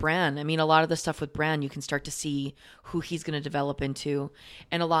even Bran, I mean, a lot of the stuff with Bran, you can start to see who he's going to develop into.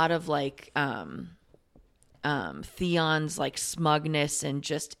 And a lot of like Theon's like smugness and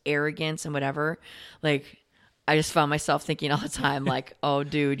just arrogance and whatever. Like, I just found myself thinking all the time, like, oh,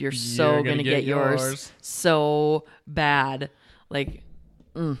 dude, you're so going to get yours so bad. Like,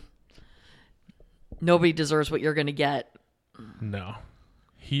 nobody deserves what you're going to get. No.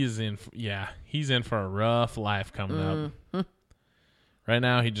 He's in for a rough life coming up. Right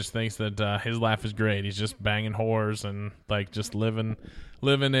now, he just thinks that his life is great. He's just banging whores and like just living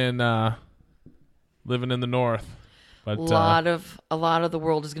in the north. But a lot of the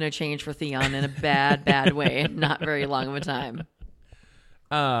world is going to change for Theon in a bad way. Not very long of a time.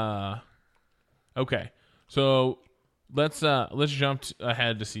 Okay, so let's jump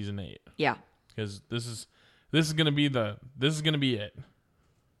ahead to season 8. Yeah, because this is gonna be it.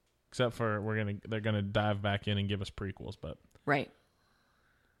 Except for they're gonna dive back in and give us prequels, but right.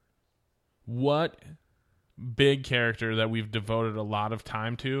 What big character that we've devoted a lot of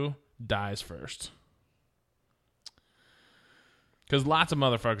time to dies first? Because lots of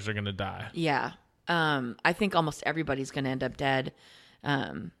motherfuckers are gonna die. Yeah, I think almost everybody's gonna end up dead.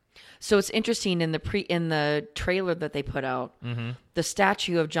 So it's interesting in the trailer that they put out, the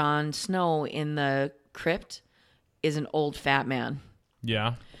statue of Jon Snow in the crypt is an old fat man.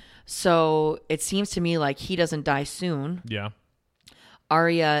 Yeah. So it seems to me like he doesn't die soon. Yeah.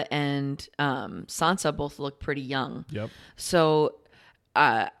 Arya and Sansa both look pretty young. Yep. So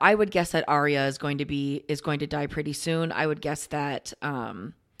I would guess that Arya is going to die pretty soon. I would guess that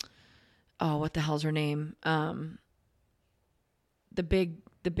what the hell's her name? The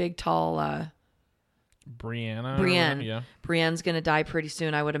big tall Brienne. Yeah. Brienne's going to die pretty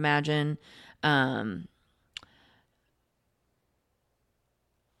soon, I would imagine.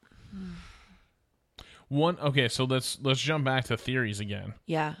 Okay, so let's jump back to theories again.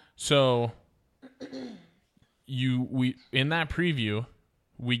 Yeah. So we in that preview,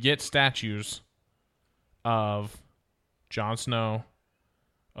 we get statues of Jon Snow,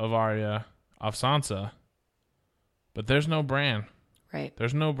 of Arya, of Sansa, but there's no Bran. Right.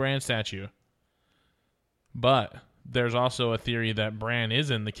 There's no Bran statue. But there's also a theory that Bran is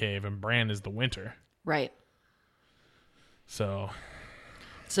in the cave and Bran is the Winter. Right. So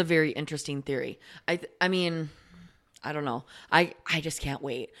it's a very interesting theory. I mean, I don't know. I just can't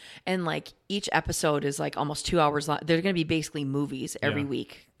wait. And like each episode is like almost 2 hours long. They're going to be basically movies every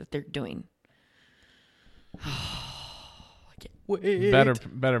week that they're doing. I can't wait.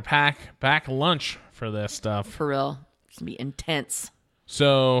 Better pack lunch for this stuff. For real. It's going to be intense.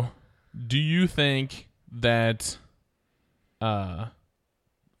 So, do you think that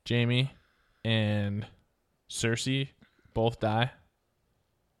Jaime and Cersei both die?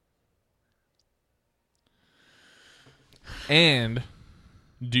 And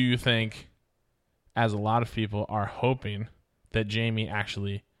do you think, as a lot of people are hoping, that Jaime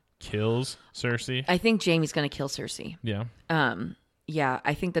actually kills Cersei? I think Jaime's going to kill Cersei. Yeah. Yeah,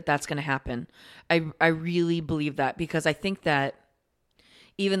 I think that that's going to happen. I really believe that because I think that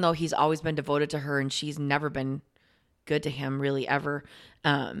even though he's always been devoted to her and she's never been good to him really ever,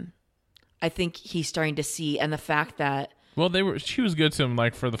 I think he's starting to see, and the fact that she was good to him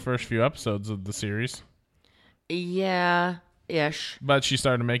like for the first few episodes of the series. Yeah, ish. But she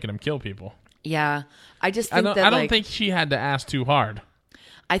started making him kill people. Yeah, I just think I don't think she had to ask too hard.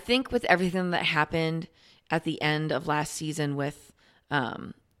 I think with everything that happened at the end of last season with,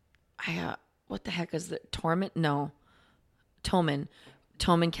 what the heck is that? Torment? No, Tommen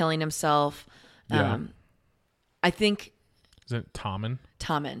killing himself. Yeah. I think. Is it Tommen?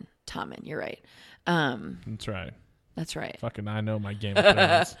 Tommen. You're right. That's right. That's right. Fucking, I know my Game of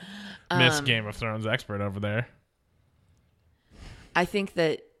Thrones. Miss Game of Thrones expert over there. I think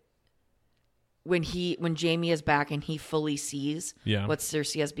that when Jaime is back and he fully sees what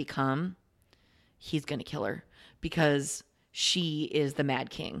Cersei has become, he's going to kill her because she is the Mad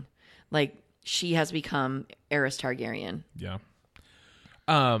King. Like, she has become Aerys Targaryen. Yeah.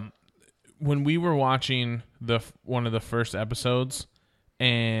 When we were watching one of the first episodes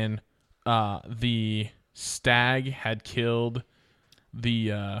and the stag had killed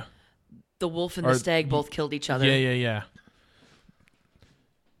the wolf and the stag both killed each other. Yeah.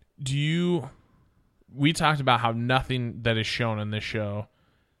 We talked about how nothing that is shown in this show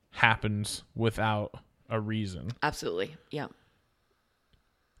happens without a reason. Absolutely. Yeah.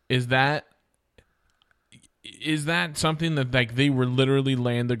 Is that something that like they were literally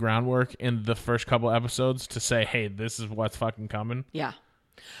laying the groundwork in the first couple episodes to say, hey, this is what's fucking coming? Yeah.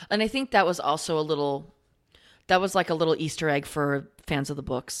 And I think that was also like a little Easter egg for fans of the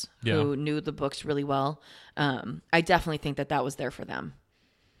books who knew the books really well. I definitely think that was there for them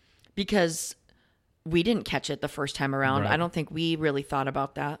because we didn't catch it the first time around. Right. I don't think we really thought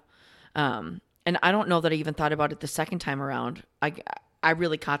about that. And I don't know that I even thought about it the second time around. I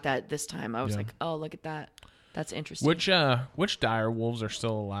really caught that this time. I was like, oh, look at that. That's interesting. Which dire wolves are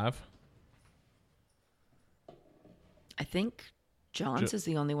still alive? I think Jon's is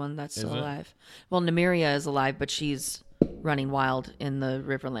the only one that's still alive. Well, Nymeria is alive, but she's running wild in the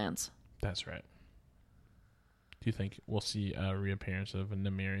Riverlands. That's right. Do you think we'll see a reappearance of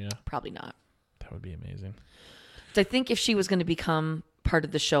Nymeria? Probably not. That would be amazing. So I think if she was going to become part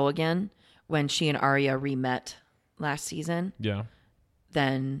of the show again when she and Arya re-met last season,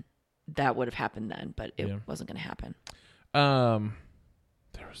 then that would have happened then, but it wasn't going to happen.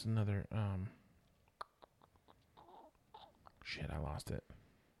 There was another shit, I lost it.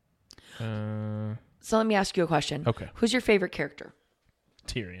 So let me ask you a question. Okay. Who's your favorite character?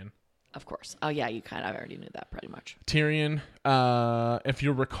 Tyrion. Of course. Oh yeah, you kind of already knew that pretty much. Tyrion, if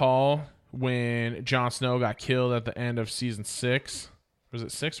you recall when Jon Snow got killed at the end of season 6, was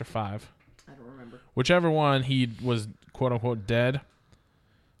it 6 or 5? I don't remember. Whichever one, he was quote unquote dead.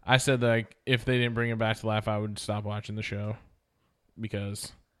 I said that if they didn't bring him back to life, I would stop watching the show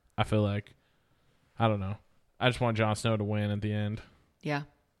because I feel like, I don't know. I just want Jon Snow to win at the end. Yeah.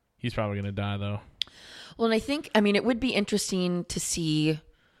 He's probably going to die though. Well, and I think, it would be interesting to see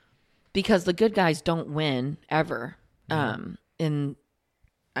because the good guys don't win ever. Ned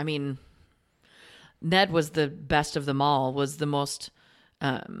was the best of them all, was the most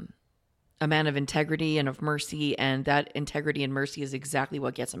a man of integrity and of mercy, and that integrity and mercy is exactly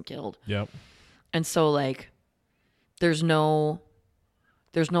what gets him killed. Yep. And so there's no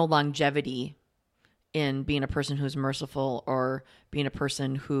longevity in being a person who's merciful or being a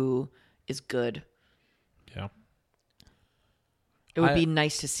person who is good. Yeah. It would be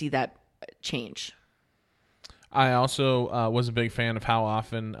nice to see that change. I also was a big fan of how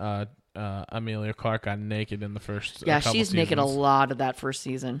often Emilia Clarke got naked in the first Yeah, couple she's seasons. naked a lot of that first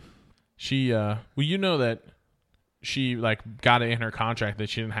season. She, that she got it in her contract that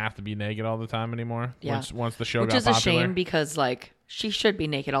she didn't have to be naked all the time anymore. Yeah. Once the show Which got popular. is a shame because she should be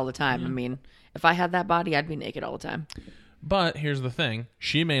naked all the time. Mm-hmm. If I had that body, I'd be naked all the time. But here's the thing: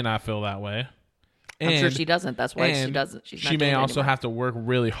 she may not feel that way. I'm sure she doesn't. That's why she doesn't. She may also have to work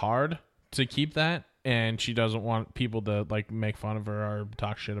really hard to keep that, and she doesn't want people to make fun of her or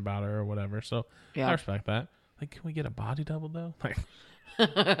talk shit about her or whatever. So I respect that. Can we get a body double though?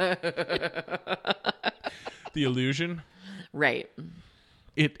 The illusion, right?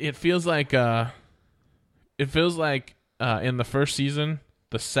 It feels like in the first season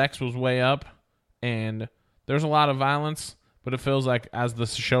the sex was way up, and there's a lot of violence. But it feels like as the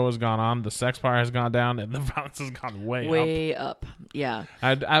show has gone on, the sex part has gone down and the violence has gone way up. Yeah.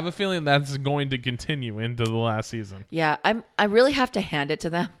 I have a feeling that's going to continue into the last season. Yeah, I really have to hand it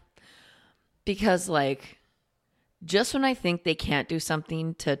to them because just when I think they can't do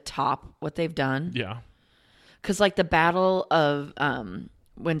something to top what they've done. Yeah. Because the battle of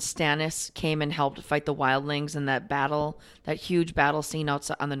when Stannis came and helped fight the wildlings and that huge battle scene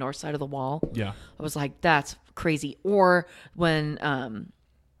outside on the north side of the wall. Yeah. I was like, that's crazy. Or when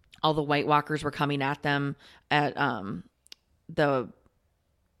all the White Walkers were coming at them at I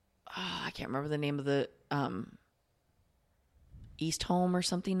can't remember the name of the East Home or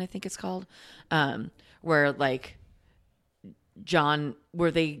something, I think it's called, where John, where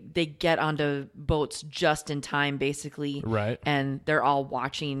they get onto boats just in time, basically. Right. And they're all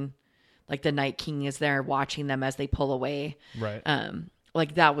watching, the Night King is there watching them as they pull away. Right.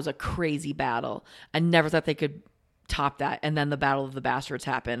 That was a crazy battle. I never thought they could top that. And then the Battle of the Bastards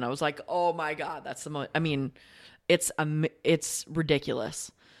happened. I was like, oh my God, that's the most, it's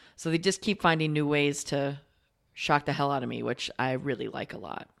ridiculous. So they just keep finding new ways to shock the hell out of me, which I really like a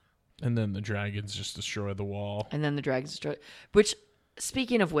lot. And then the dragons just destroy the wall. Which,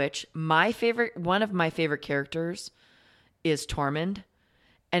 speaking of which, one of my favorite characters is Tormund.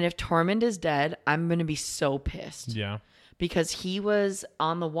 And if Tormund is dead, I'm going to be so pissed. Yeah. Because he was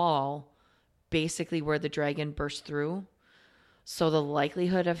on the wall, basically where the dragon burst through. So the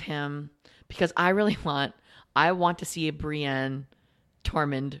likelihood of him, because I want to see a Brienne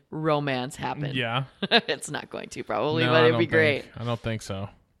Tormund romance happen. Yeah. It's not going to probably, but it'd be great. I don't think so.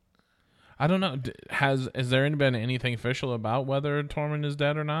 I don't know. Has there been anything official about whether Tormund is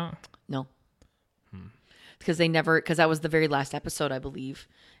dead or not? No. Because that was the very last episode, I believe,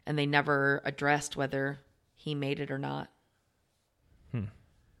 and they never addressed whether he made it or not.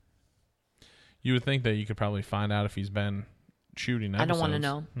 You would think that you could probably find out if he's been shooting episodes. I don't want to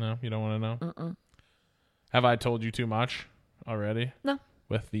know. No, you don't want to know? Mm-mm. Have I told you too much already? No.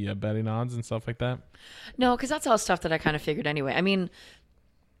 With the Betty nods and stuff like that? No, because that's all stuff that I kind of figured anyway.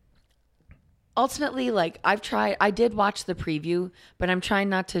 Ultimately, I did watch the preview, but I'm trying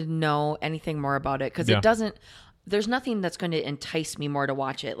not to know anything more about it because there's nothing that's going to entice me more to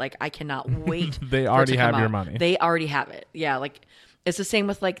watch it. I cannot wait. They already have your money. They already have it. Yeah. It's the same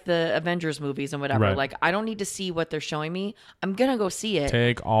with the Avengers movies and whatever. Right. I don't need to see what they're showing me. I'm going to go see it.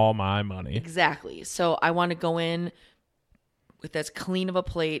 Take all my money. Exactly. So I want to go in with as clean of a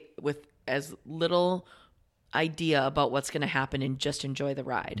plate with as little idea about what's going to happen and just enjoy the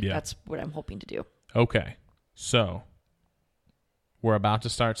ride. Yeah. That's what I'm hoping to do. Okay. So, we're about to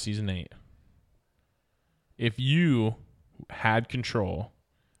start season 8. If you had control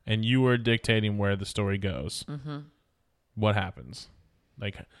and you were dictating where the story goes, what happens?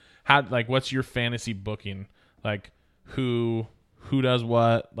 What's your fantasy booking? Like, who does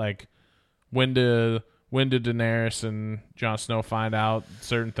what? Like, when did Daenerys and Jon Snow find out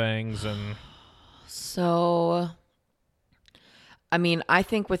certain things? And so, I mean, I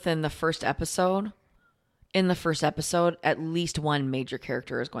think within the first episode, at least one major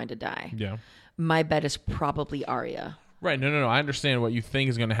character is going to die. Yeah. My bet is probably Arya. Right. No. I understand what you think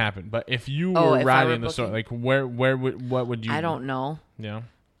is going to happen, but if you were writing the story, like what would you? I don't know. Yeah.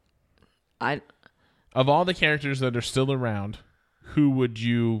 Of all the characters that are still around, who would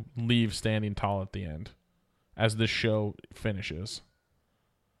you leave standing tall at the end as the show finishes?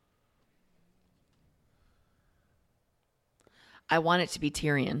 I want it to be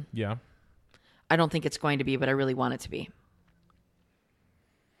Tyrion. Yeah. I don't think it's going to be, but I really want it to be.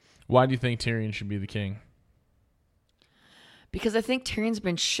 Why do you think Tyrion should be the king? Because I think Tyrion's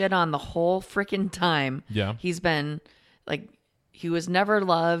been shit on the whole freaking time. Yeah. He's been, like, he was never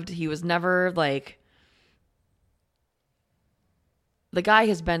loved. He was never, like... The guy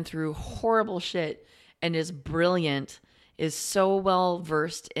has been through horrible shit and is brilliant, is so well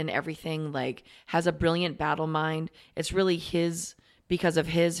versed in everything, like, has a brilliant battle mind. It's really because of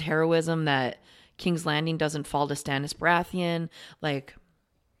his heroism that King's Landing doesn't fall to Stannis Baratheon. Like...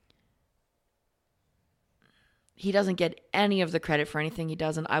 He doesn't get any of the credit for anything he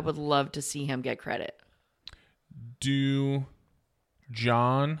does, and I would love to see him get credit. Do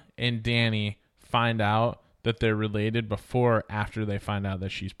Jon and Dany find out that they're related before or after they find out that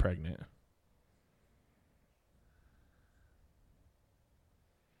she's pregnant?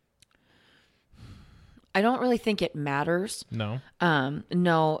 I don't really think it matters. No?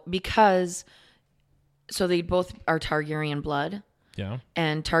 No, because... So they both are Targaryen blood. Yeah.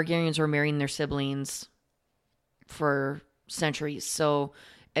 And Targaryens were marrying their siblings for centuries, so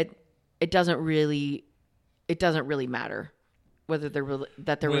it doesn't really matter whether they're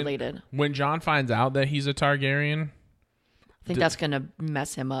related. When Jon finds out that he's a Targaryen, I think that's gonna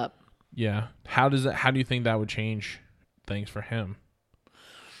mess him up. Yeah. How do you think that would change things for him?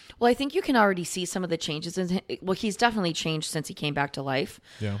 Well, I think you can already see some of the changes in him. Well, he's definitely changed since he came back to life.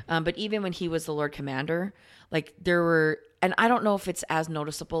 Yeah. But even when he was the Lord Commander, like there were, and I don't know if it's as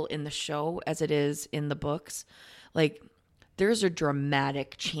noticeable in the show as it is in the books. Like, there's a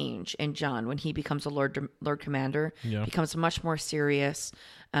dramatic change in Jon when he becomes a Lord Commander. Yeah. Becomes much more serious.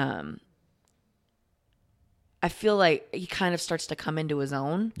 I feel like he kind of starts to come into his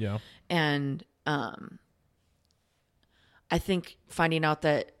own. Yeah. And I think finding out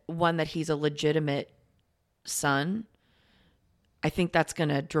that he's a legitimate son, I think that's going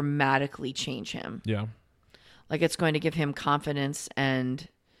to dramatically change him. Yeah. Like, it's going to give him confidence and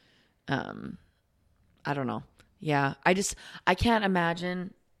I don't know. Yeah, I can't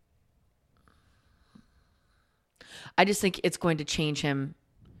imagine. I just think it's going to change him.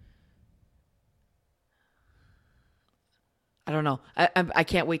 I don't know. I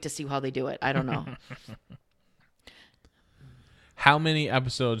can't wait to see how they do it. I don't know. How many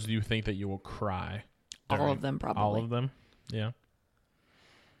episodes do you think that you will cry? All of them, probably. All of them? Yeah.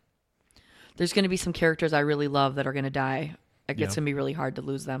 There's going to be some characters I really love that are going to die. It's going to be really hard to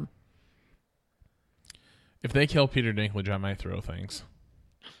lose them. If they kill Peter Dinklage, I might throw things.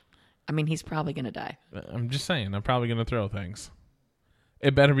 I mean, he's probably going to die. I'm just saying, I'm probably going to throw things.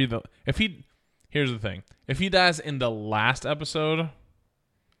 It better be here's the thing. If he dies in the last episode,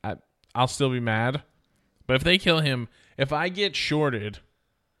 I'll still be mad. But if they kill him, if I get shorted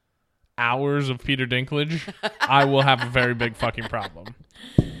hours of Peter Dinklage, I will have a very big fucking problem.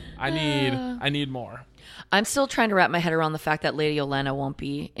 I need more. I'm still trying to wrap my head around the fact that Lady Olenna won't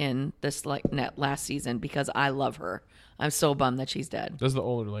be in this last season because I love her. I'm so bummed that she's dead. That's the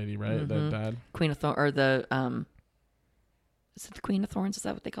older lady, right? Mm-hmm. That died. Queen of Thorns, or the is it the Queen of Thorns? Is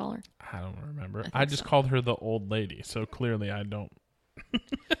that what they call her? I don't remember. I just called her the old lady, so clearly I don't.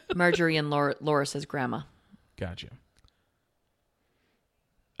 Marjorie and Loris's grandma. Gotcha.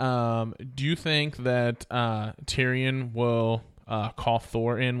 Do you think that Tyrion will call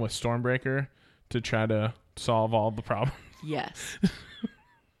Thor in with Stormbreaker to try to solve all the problems? Yes.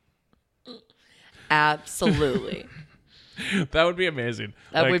 Absolutely. That would be amazing.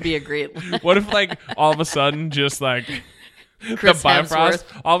 That would be a great. What if, like, all of a sudden, just like Chris the Bifrost,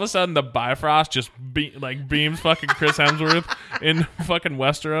 Hemsworth. all of a sudden the Bifrost just beams fucking Chris Hemsworth in fucking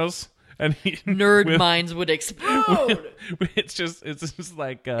Westeros, and nerd minds would explode. It's just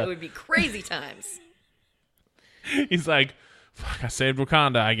like it would be crazy times. He's like, fuck, I saved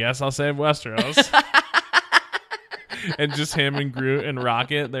Wakanda. I guess I'll save Westeros. And just him and Groot and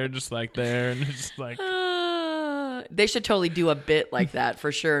Rocket, they're just like there, and it's just like they should totally do a bit like that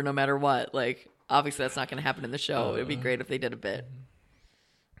for sure, no matter what. Like, obviously, that's not going to happen in the show. It'd be great if they did a bit.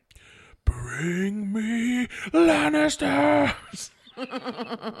 Bring me Lannisters.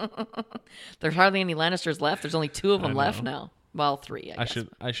 There's hardly any Lannisters left. There's only 2 of them left now. Well, 3. I guess.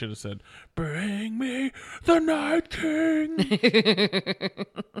 I should have said, "Bring me the Night King."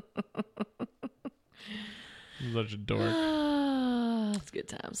 Such a dork. It's good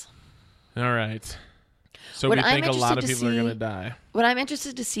times. All right. So What we I'm think a lot of interested to people are see- going to die. What I'm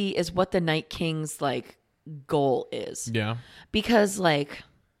interested to see is what the Night King's like goal is. Yeah. Because like,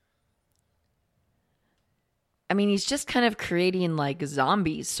 I mean, he's just kind of creating like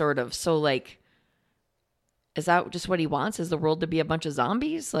zombies, sort of. So like, is that just what he wants? Is the world to be a bunch of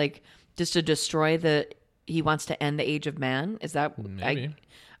zombies? Like, just to destroy he wants to end the age of man? Is that? Maybe.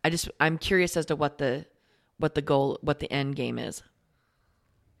 I'm curious as to what the goal, what the end game is.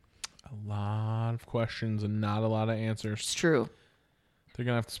 A lot of questions and not a lot of answers. It's true. They're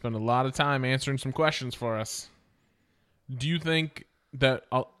going to have to spend a lot of time answering some questions for us. Do you think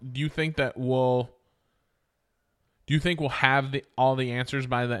we'll have all the answers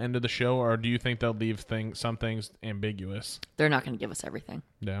by the end of the show, or do you think they'll leave some things ambiguous? They're not going to give us everything.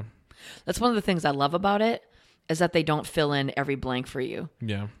 Yeah. That's one of the things I love about it, is that they don't fill in every blank for you.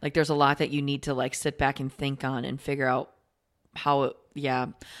 Yeah. Like, there's a lot that you need to like sit back and think on and figure out how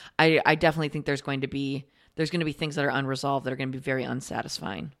I definitely think there's going to be things that are unresolved that are going to be very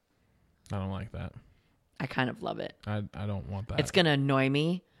unsatisfying. I don't like that. I kind of love it. I don't want that. It's going to annoy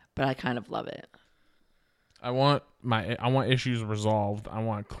me, but I kind of love it. I want issues resolved. I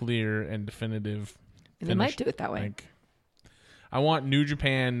want clear and definitive. And they might do it that way. Like, I want New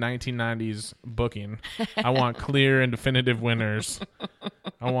Japan 1990s booking. I want clear and definitive winners.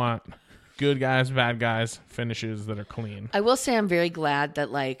 I want good guys, bad guys, finishes that are clean. I will say I'm very glad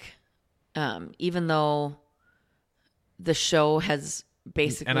that like, even though the show has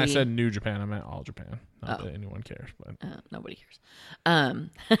basically, and I said New Japan, I meant All Japan. Not that anyone cares, but nobody cares.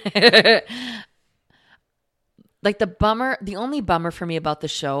 Like the only bummer for me about the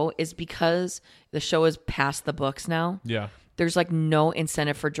show is because the show is past the books now. yeah, There's like no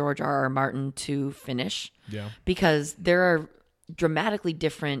incentive for George R.R. Martin to finish. yeah, Because there are dramatically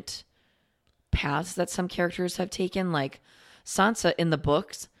different paths that some characters have taken. Like Sansa in the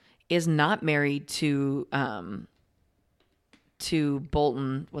books is not married to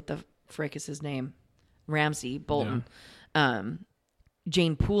Bolton. What the frick is his name? Ramsay Bolton. Yeah.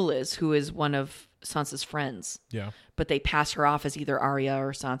 Jane Poole is, who is one of Sansa's friends. yeah. But they pass her off as either Arya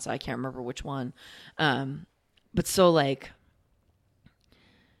or Sansa. I can't remember which one. But so like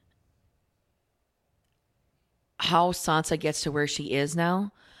how Sansa gets to where she is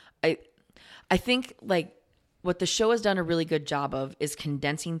now, I think like what the show has done a really good job of is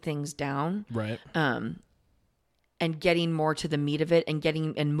condensing things down, Right. and getting more to the meat of it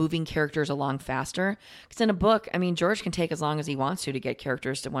and moving characters along faster. Because in a book, I mean, George can take as long as he wants to get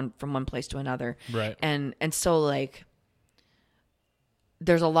characters from one place to another. Right. And so like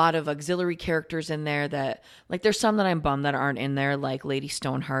there's a lot of auxiliary characters in there that like there's some that I'm bummed that aren't in there, like Lady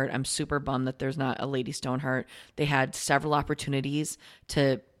Stoneheart. I'm super bummed that there's not a Lady Stoneheart. They had several opportunities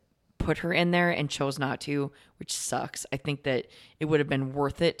to put her in there and chose not to, which sucks. I think that it would have been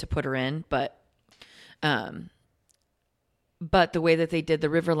worth it to put her in, but the way that they did the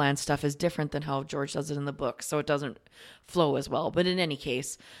Riverland stuff is different than how George does it in the book, so it doesn't flow as well. But in any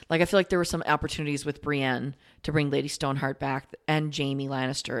case, like I feel like there were some opportunities with Brienne to bring Lady Stoneheart back and Jaime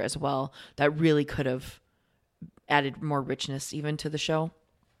Lannister as well that really could have added more richness even to the show.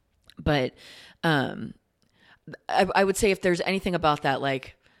 But I would say if there's anything about that,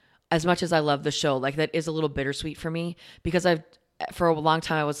 like as much as I love the show, like that is a little bittersweet for me because for a long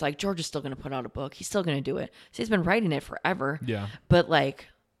time I was like, George is still going to put out a book. He's still going to do it. So he's been writing it forever. Yeah. But like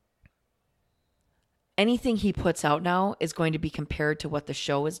anything he puts out now is going to be compared to what the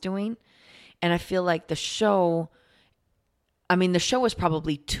show is doing. And I feel like the show is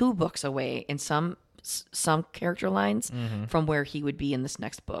probably 2 books away in some character lines from where he would be in this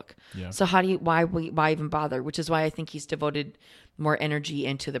next book. Yeah. So why even bother? Which is why I think he's devoted more energy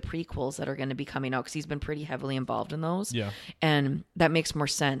into the prequels that are going to be coming out because he's been pretty heavily involved in those. Yeah. And that makes more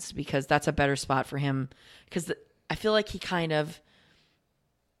sense because that's a better spot for him because I feel like he kind of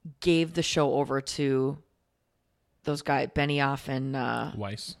gave the show over to those guys, Benioff and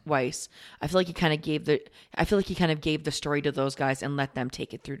Weiss. I feel like he kind of gave the story to those guys and let them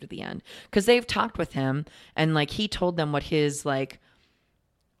take it through to the end because they've talked with him and like he told them what his like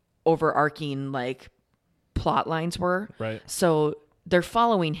overarching like plot lines were. Right. So they're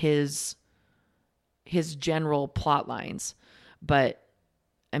following his general plot lines, but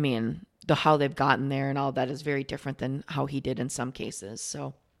I mean, how they've gotten there and all that is very different than how he did in some cases.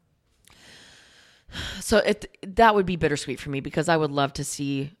 So that would be bittersweet for me, because I would love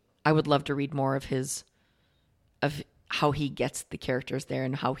to read more of how he gets the characters there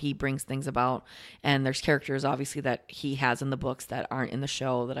and how he brings things about. And there's characters obviously that he has in the books that aren't in the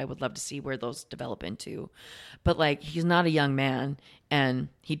show that I would love to see where those develop into. But like, he's not a young man and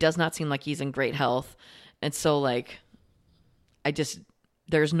he does not seem like he's in great health. And so like,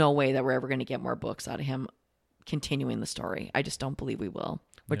 there's no way that we're ever going to get more books out of him continuing the story. I just don't believe we will,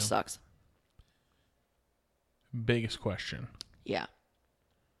 which sucks. Biggest question. Yeah.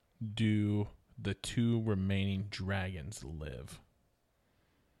 Do the 2 remaining dragons live?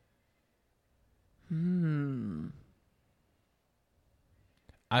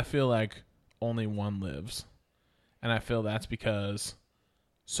 I feel like only one lives. And I feel that's because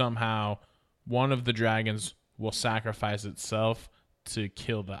somehow one of the dragons will sacrifice itself to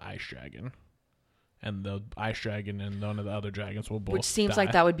kill the ice dragon. And the ice dragon and one of the other dragons will both Which seems die.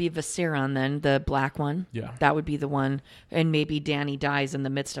 like that would be Viserion then, the black one. Yeah. That would be the one. And maybe Dany dies in the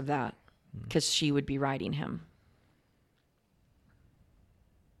midst of that because she would be riding him.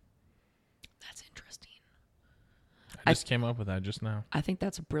 That's interesting. I just came up with that just now. I think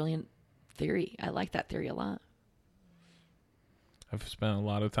that's a brilliant theory. I like that theory a lot. I've spent a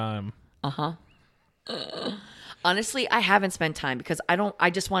lot of time. Uh-huh. Honestly, I haven't spent time because I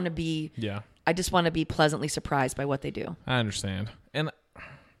just want to be pleasantly surprised by what they do. I understand. And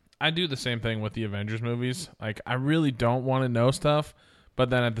I do the same thing with the Avengers movies. Like, I really don't want to know stuff, but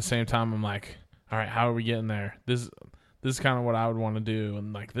then at the same time, I'm like, all right, how are we getting there? This is kind of what I would want to do.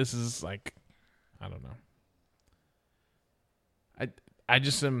 And like, this is like, I don't know. I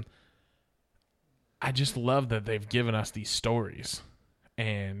just love that they've given us these stories,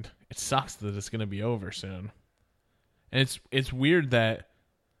 and it sucks that it's going to be over soon. And it's weird that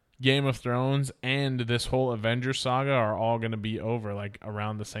Game of Thrones and this whole Avengers saga are all going to be over like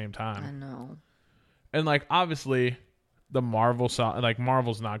around the same time. I know. And like, obviously the Marvel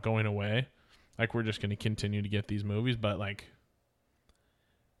Marvel's not going away. Like, we're just going to continue to get these movies, but like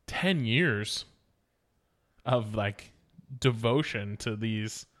 10 years of like devotion to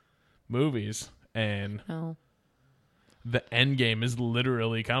these movies, and the end game is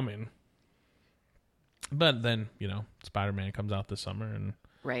literally coming. But then, Spider-Man comes out this summer, and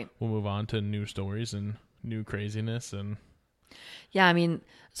right, we'll move on to new stories and new craziness. And yeah, I mean,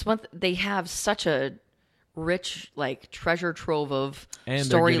 they have such a rich like treasure trove of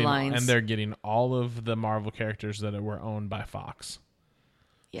storylines, and they're getting all of the Marvel characters that were owned by Fox.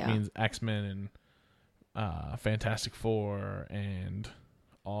 Yeah, it means X-Men and Fantastic Four and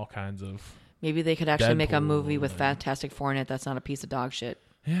all kinds of. Maybe they could actually make a movie with and Fantastic Four in it that's not a piece of dog shit.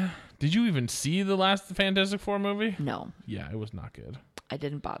 Yeah. Did you even see the last Fantastic Four movie? No. Yeah, it was not good. I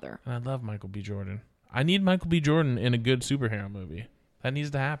didn't bother. And I love Michael B. Jordan. I need Michael B. Jordan in a good superhero movie. That needs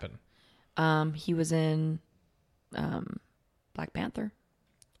to happen. He was in Black Panther.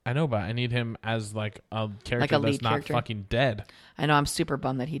 I know, but I need him as like a character like a that's lead not character. Fucking dead. I know. I'm super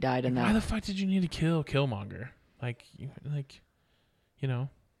bummed that he died in that. Why the fuck did you need to kill Killmonger?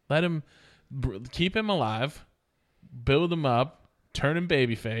 Let him keep him alive, build him up, turn him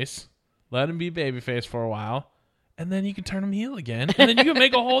babyface, let him be babyface for a while, and then you can turn him heel again, and then you can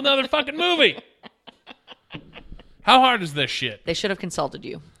make a whole nother fucking movie. How hard is this shit? They should have consulted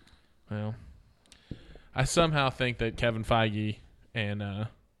you. Well, I somehow think that Kevin Feige and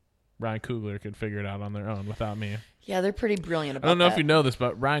Ryan Coogler could figure it out on their own without me. Yeah, they're pretty brilliant about that. I don't know if you know this,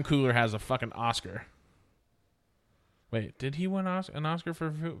 but Ryan Coogler has a fucking Oscar. Wait, did he win an Oscar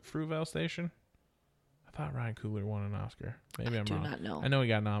for Fruitvale Station? I thought Ryan Coogler won an Oscar. Maybe I'm wrong. I do not know. I know he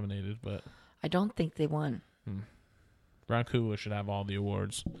got nominated, but I don't think they won. Ryan Coogler should have all the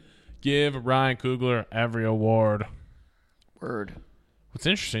awards. Give Ryan Coogler every award. Word. What's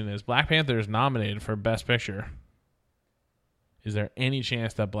interesting is Black Panther is nominated for Best Picture. Is there any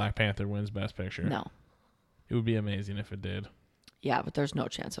chance that Black Panther wins Best Picture? No. It would be amazing if it did. Yeah, but there's no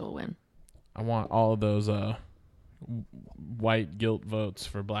chance it will win. I want all of those white guilt votes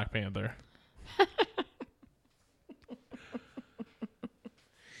for Black Panther.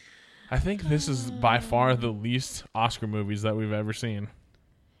 I think this is by far the least Oscar movies that we've ever seen.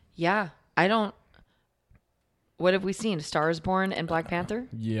 Yeah, what have we seen? Star is Born and Black Panther?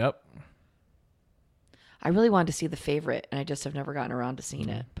 Yep. I really wanted to see The Favorite, and I just have never gotten around to seeing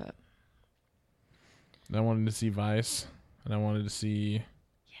it. But I wanted to see Vice, and I wanted to see.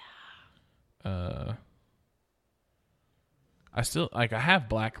 Yeah. I still I have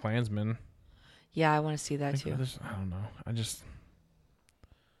Black Klansman. Yeah, I want to see that too. I don't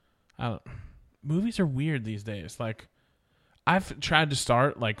know. Movies are weird these days. Like, I've tried to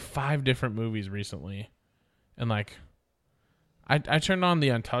start like 5 different movies recently, and like, I turned on The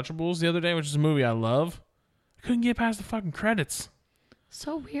Untouchables the other day, which is a movie I love. I couldn't get past the fucking credits.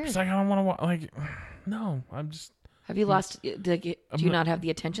 So weird. It's like I don't want to watch. Like, no, I'm just. Have you lost? Do you not have the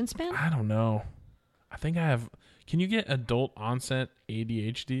attention span? I don't know. I think I have. Can you get adult onset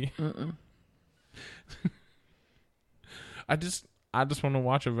ADHD? Mm-mm. I just want to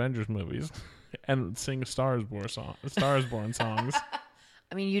watch Avengers movies and sing Stars Born songs.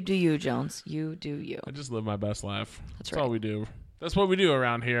 I mean, you do you, Jones. You do you. I just live my best life. That's all we do. That's what we do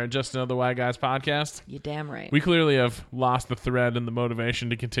around here at Just Another White Guys podcast. You damn right. We clearly have lost the thread and the motivation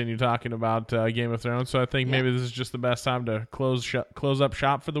to continue talking about Game of Thrones, so I think maybe this is just the best time to close up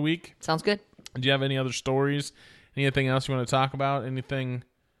shop for the week. Sounds good. Do you have any other stories? Anything else you want to talk about? Anything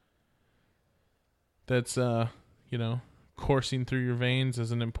that's, coursing through your veins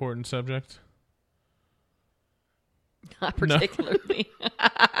as an important subject? Not particularly. No.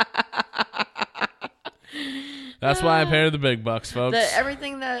 That's why I pay the big bucks, folks.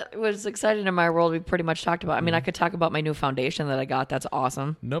 Everything that was exciting in my world, we pretty much talked about. I mean, I could talk about my new foundation that I got. That's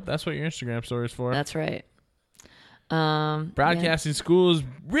awesome. Nope, that's what your Instagram story is for. That's right. Broadcasting schools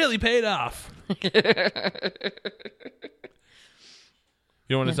really paid off.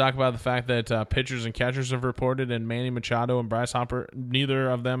 You want to talk about the fact that pitchers and catchers have reported, and Manny Machado and Bryce Harper, neither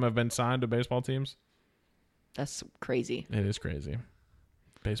of them have been signed to baseball teams? That's crazy. It is crazy.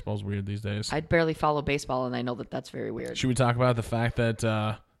 Baseball's weird these days. I barely follow baseball, and I know that that's very weird. Should we talk about the fact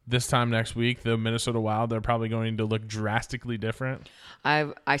that this time next week, the Minnesota Wild, they're probably going to look drastically different?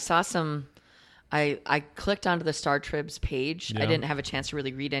 I saw some. I clicked onto the Star Trib's page. Yeah. I didn't have a chance to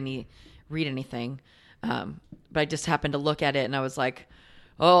really read anything, but I just happened to look at it, and I was like,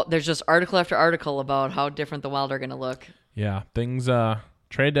 "Oh, there's just article after article about how different the Wild are going to look." Yeah, things.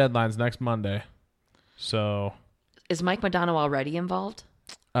 Trade deadline's next Monday, so. Is Mike Modano already involved?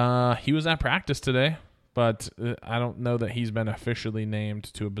 He was at practice today, but I don't know that he's been officially named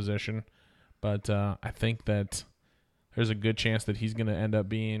to a position. But I think that there's a good chance that he's going to end up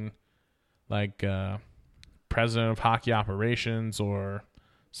being like president of hockey operations or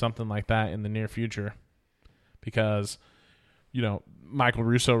something like that in the near future. Because, Michael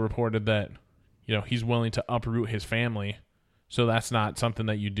Russo reported that, he's willing to uproot his family. So that's not something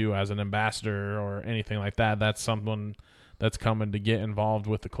that you do as an ambassador or anything like that. That's someone that's coming to get involved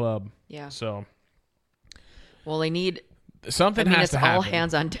with the club. Yeah. So, well, they need something. Has to happen. All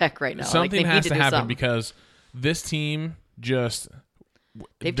hands on deck right now. Something has to happen because this team just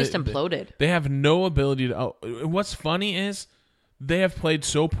they've just imploded. They have no ability to. What's funny is they have played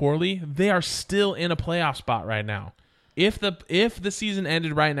so poorly. They are still in a playoff spot right now. If the season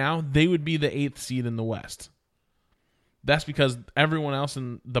ended right now, they would be the 8th seed in the West. That's because everyone else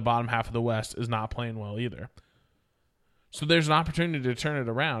in the bottom half of the West is not playing well either. So there's an opportunity to turn it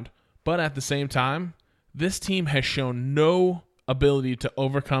around. But at the same time, this team has shown no ability to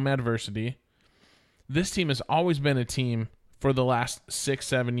overcome adversity. This team has always been a team for the last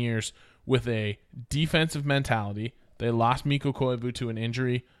 6-7 years with a defensive mentality. They lost Mikko Koivu to an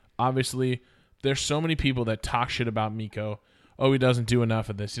injury. Obviously, there's so many people that talk shit about Mikko. Oh, he doesn't do enough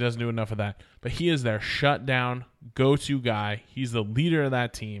of this. He doesn't do enough of that. But he is their shutdown go-to guy. He's the leader of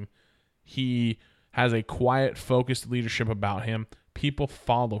that team. He has a quiet, focused leadership about him. People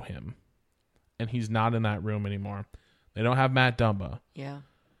follow him. And he's not in that room anymore. They don't have Matt Dumba. Yeah.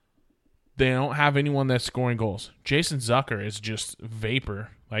 They don't have anyone that's scoring goals. Jason Zucker is just vapor.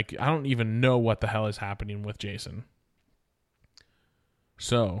 Like, I don't even know what the hell is happening with Jason.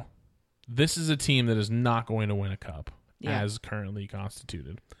 So, this is a team that is not going to win a cup as currently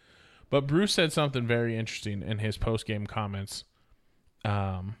constituted. But Bruce said something very interesting in his post-game comments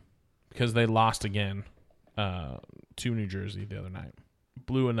because they lost again to New Jersey the other night.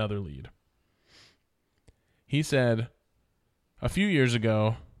 Blew another lead. He said, a few years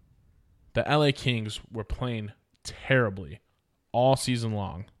ago, the LA Kings were playing terribly all season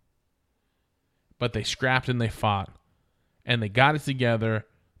long. But they scrapped and they fought. And they got it together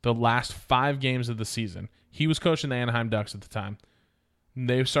the last 5 games of the season. He was coaching the Anaheim Ducks at the time.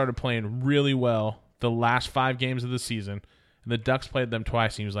 They started playing really well the last 5 games of the season. And the Ducks played them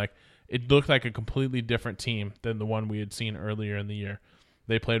twice. And he was like, it looked like a completely different team than the one we had seen earlier in the year.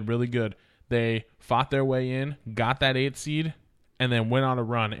 They played really good. They fought their way in, got that 8th seed, and then went on a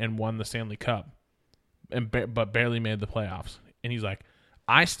run and won the Stanley Cup, but barely made the playoffs. And he's like,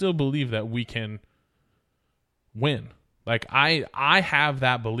 I still believe that we can win. Like, I have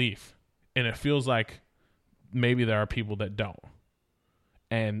that belief, and it feels like maybe there are people that don't.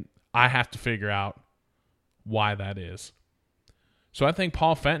 And I have to figure out why that is. So I think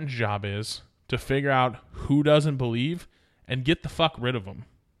Paul Fenton's job is to figure out who doesn't believe and get the fuck rid of them.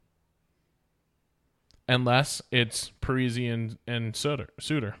 Unless it's Parisi and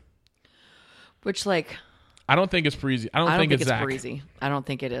Suter. Which, like... I don't think it's Parisi. I don't think it's Zach. Parisi. I don't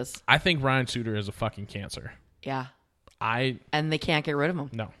think it is. I think Ryan Suter is a fucking cancer. Yeah. And they can't get rid of him.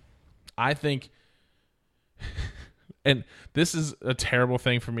 No. I think... And this is a terrible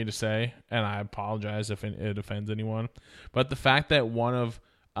thing for me to say, and I apologize if it offends anyone. But the fact that one of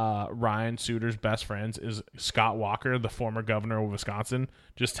Ryan Suter's best friends is Scott Walker, the former governor of Wisconsin,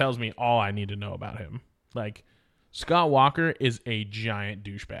 just tells me all I need to know about him. Like, Scott Walker is a giant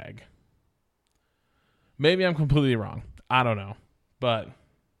douchebag. Maybe I'm completely wrong. I don't know. But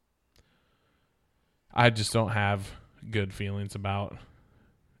I just don't have good feelings about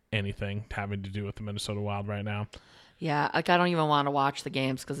anything having to do with the Minnesota Wild right now. Yeah, like I don't even want to watch the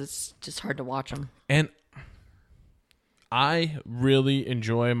games because it's just hard to watch them. And I really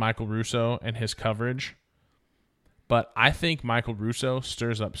enjoy Michael Russo and his coverage, but I think Michael Russo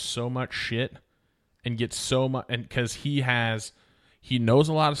stirs up so much shit and gets so much, and because he knows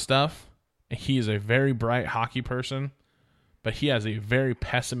a lot of stuff, and he is a very bright hockey person, but he has a very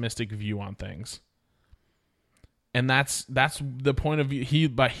pessimistic view on things. And that's the point of view.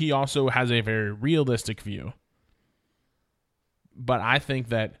 But he also has a very realistic view. But I think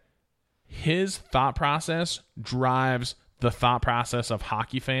that his thought process drives the thought process of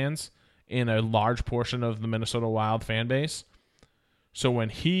hockey fans in a large portion of the Minnesota Wild fan base. So when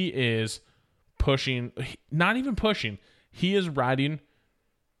he is pushing, not even pushing, he is writing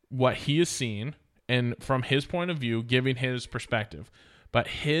what he is seeing and from his point of view, giving his perspective. But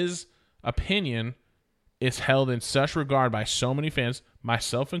his opinion is held in such regard by so many fans,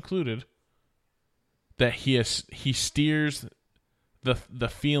 myself included, that he steers the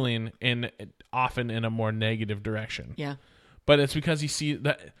feeling often in a more negative direction. Yeah. But it's because he sees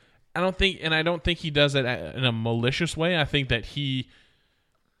that. I don't think he does it in a malicious way. I think that the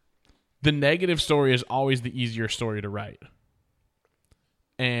negative story is always the easier story to write.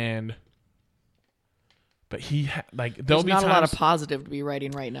 But there'll be times, not a lot of positive to be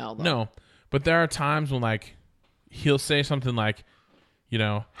writing right now, though. No, but there are times when like he'll say something like,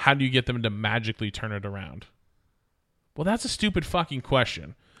 how do you get them to magically turn it around? Well, that's a stupid fucking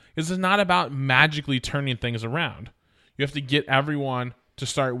question. Because it's not about magically turning things around. You have to get everyone to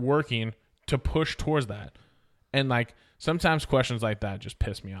start working to push towards that. And like sometimes questions like that just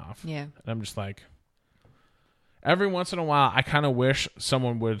piss me off. Yeah. And I'm just like, every once in a while, I kind of wish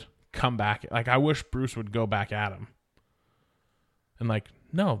someone would come back. Like, I wish Bruce would go back at him. And like,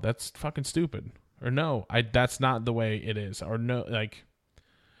 no, that's fucking stupid. Or no, that's not the way it is. Or no, like,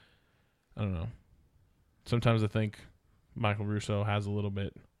 I don't know. Sometimes I think Michael Russo has a little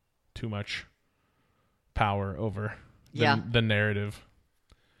bit too much power over the narrative.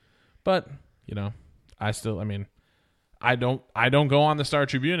 But, I don't go on the Star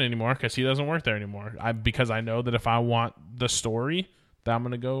Tribune anymore because he doesn't work there anymore. Because I know that if I want the story, that I'm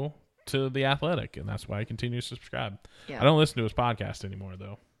going to go to The Athletic, and that's why I continue to subscribe. Yeah. I don't listen to his podcast anymore,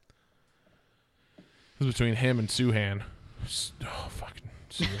 though. It's between him and Suhan. Oh, fucking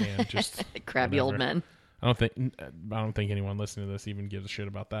Suhan. Just crabby whatever. Old men. I don't think anyone listening to this even gives a shit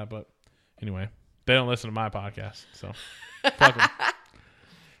about that. But anyway, they don't listen to my podcast, so fuck them.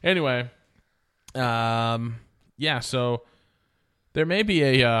 Anyway, yeah. So there may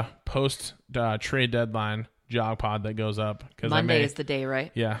be a post trade deadline jog pod that goes up because Monday is the day, right?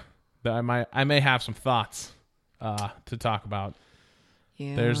 Yeah, I may have some thoughts to talk about.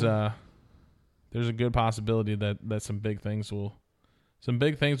 Yeah. There's a good possibility that some big things will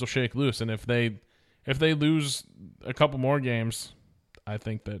shake loose, and if they lose a couple more games, I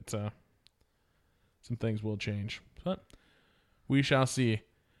think that some things will change. But we shall see.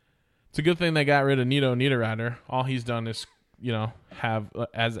 It's a good thing they got rid of Nito Niederreiter. All he's done is, have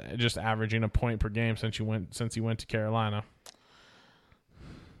as just averaging a point per game since he went to Carolina.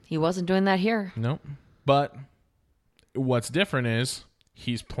 He wasn't doing that here. Nope. But what's different is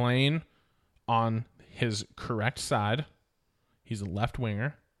he's playing on his correct side. He's a left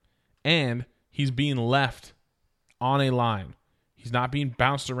winger, and he's being left on a line. He's not being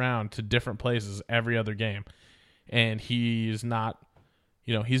bounced around to different places every other game. And he's not,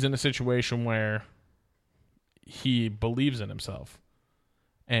 he's in a situation where he believes in himself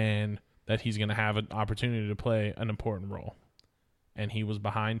and that he's going to have an opportunity to play an important role. And he was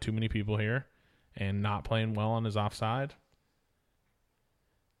behind too many people here and not playing well on his offside.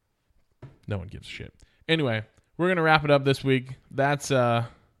 No one gives a shit. Anyway, we're going to wrap it up this week. That's it.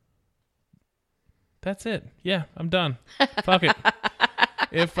 Yeah, I'm done. Fuck it.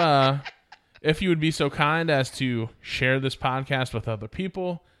 If you would be so kind as to share this podcast with other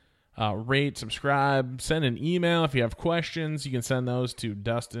people, rate, subscribe, send an email if you have questions. You can send those to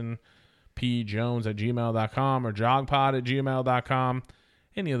DustinPJones@gmail.com or jogpod@gmail.com.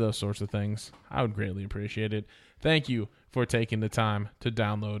 Any of those sorts of things. I would greatly appreciate it. Thank you for taking the time to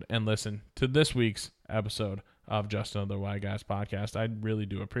download and listen to this week's episode of Just Another White Guys podcast. I really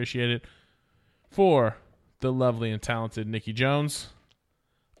do appreciate it. For the lovely and talented Nikki Jones,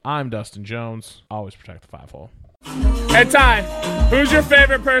 I'm Dustin Jones. Always protect the 5-hole. Hey, Ty, who's your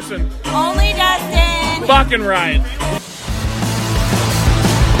favorite person? Only Dustin. Fucking right.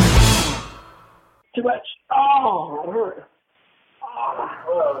 Too much. Oh, it hurt.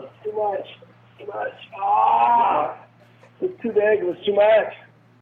 Oh, too much. Too much. Oh, it's too big. It was too much.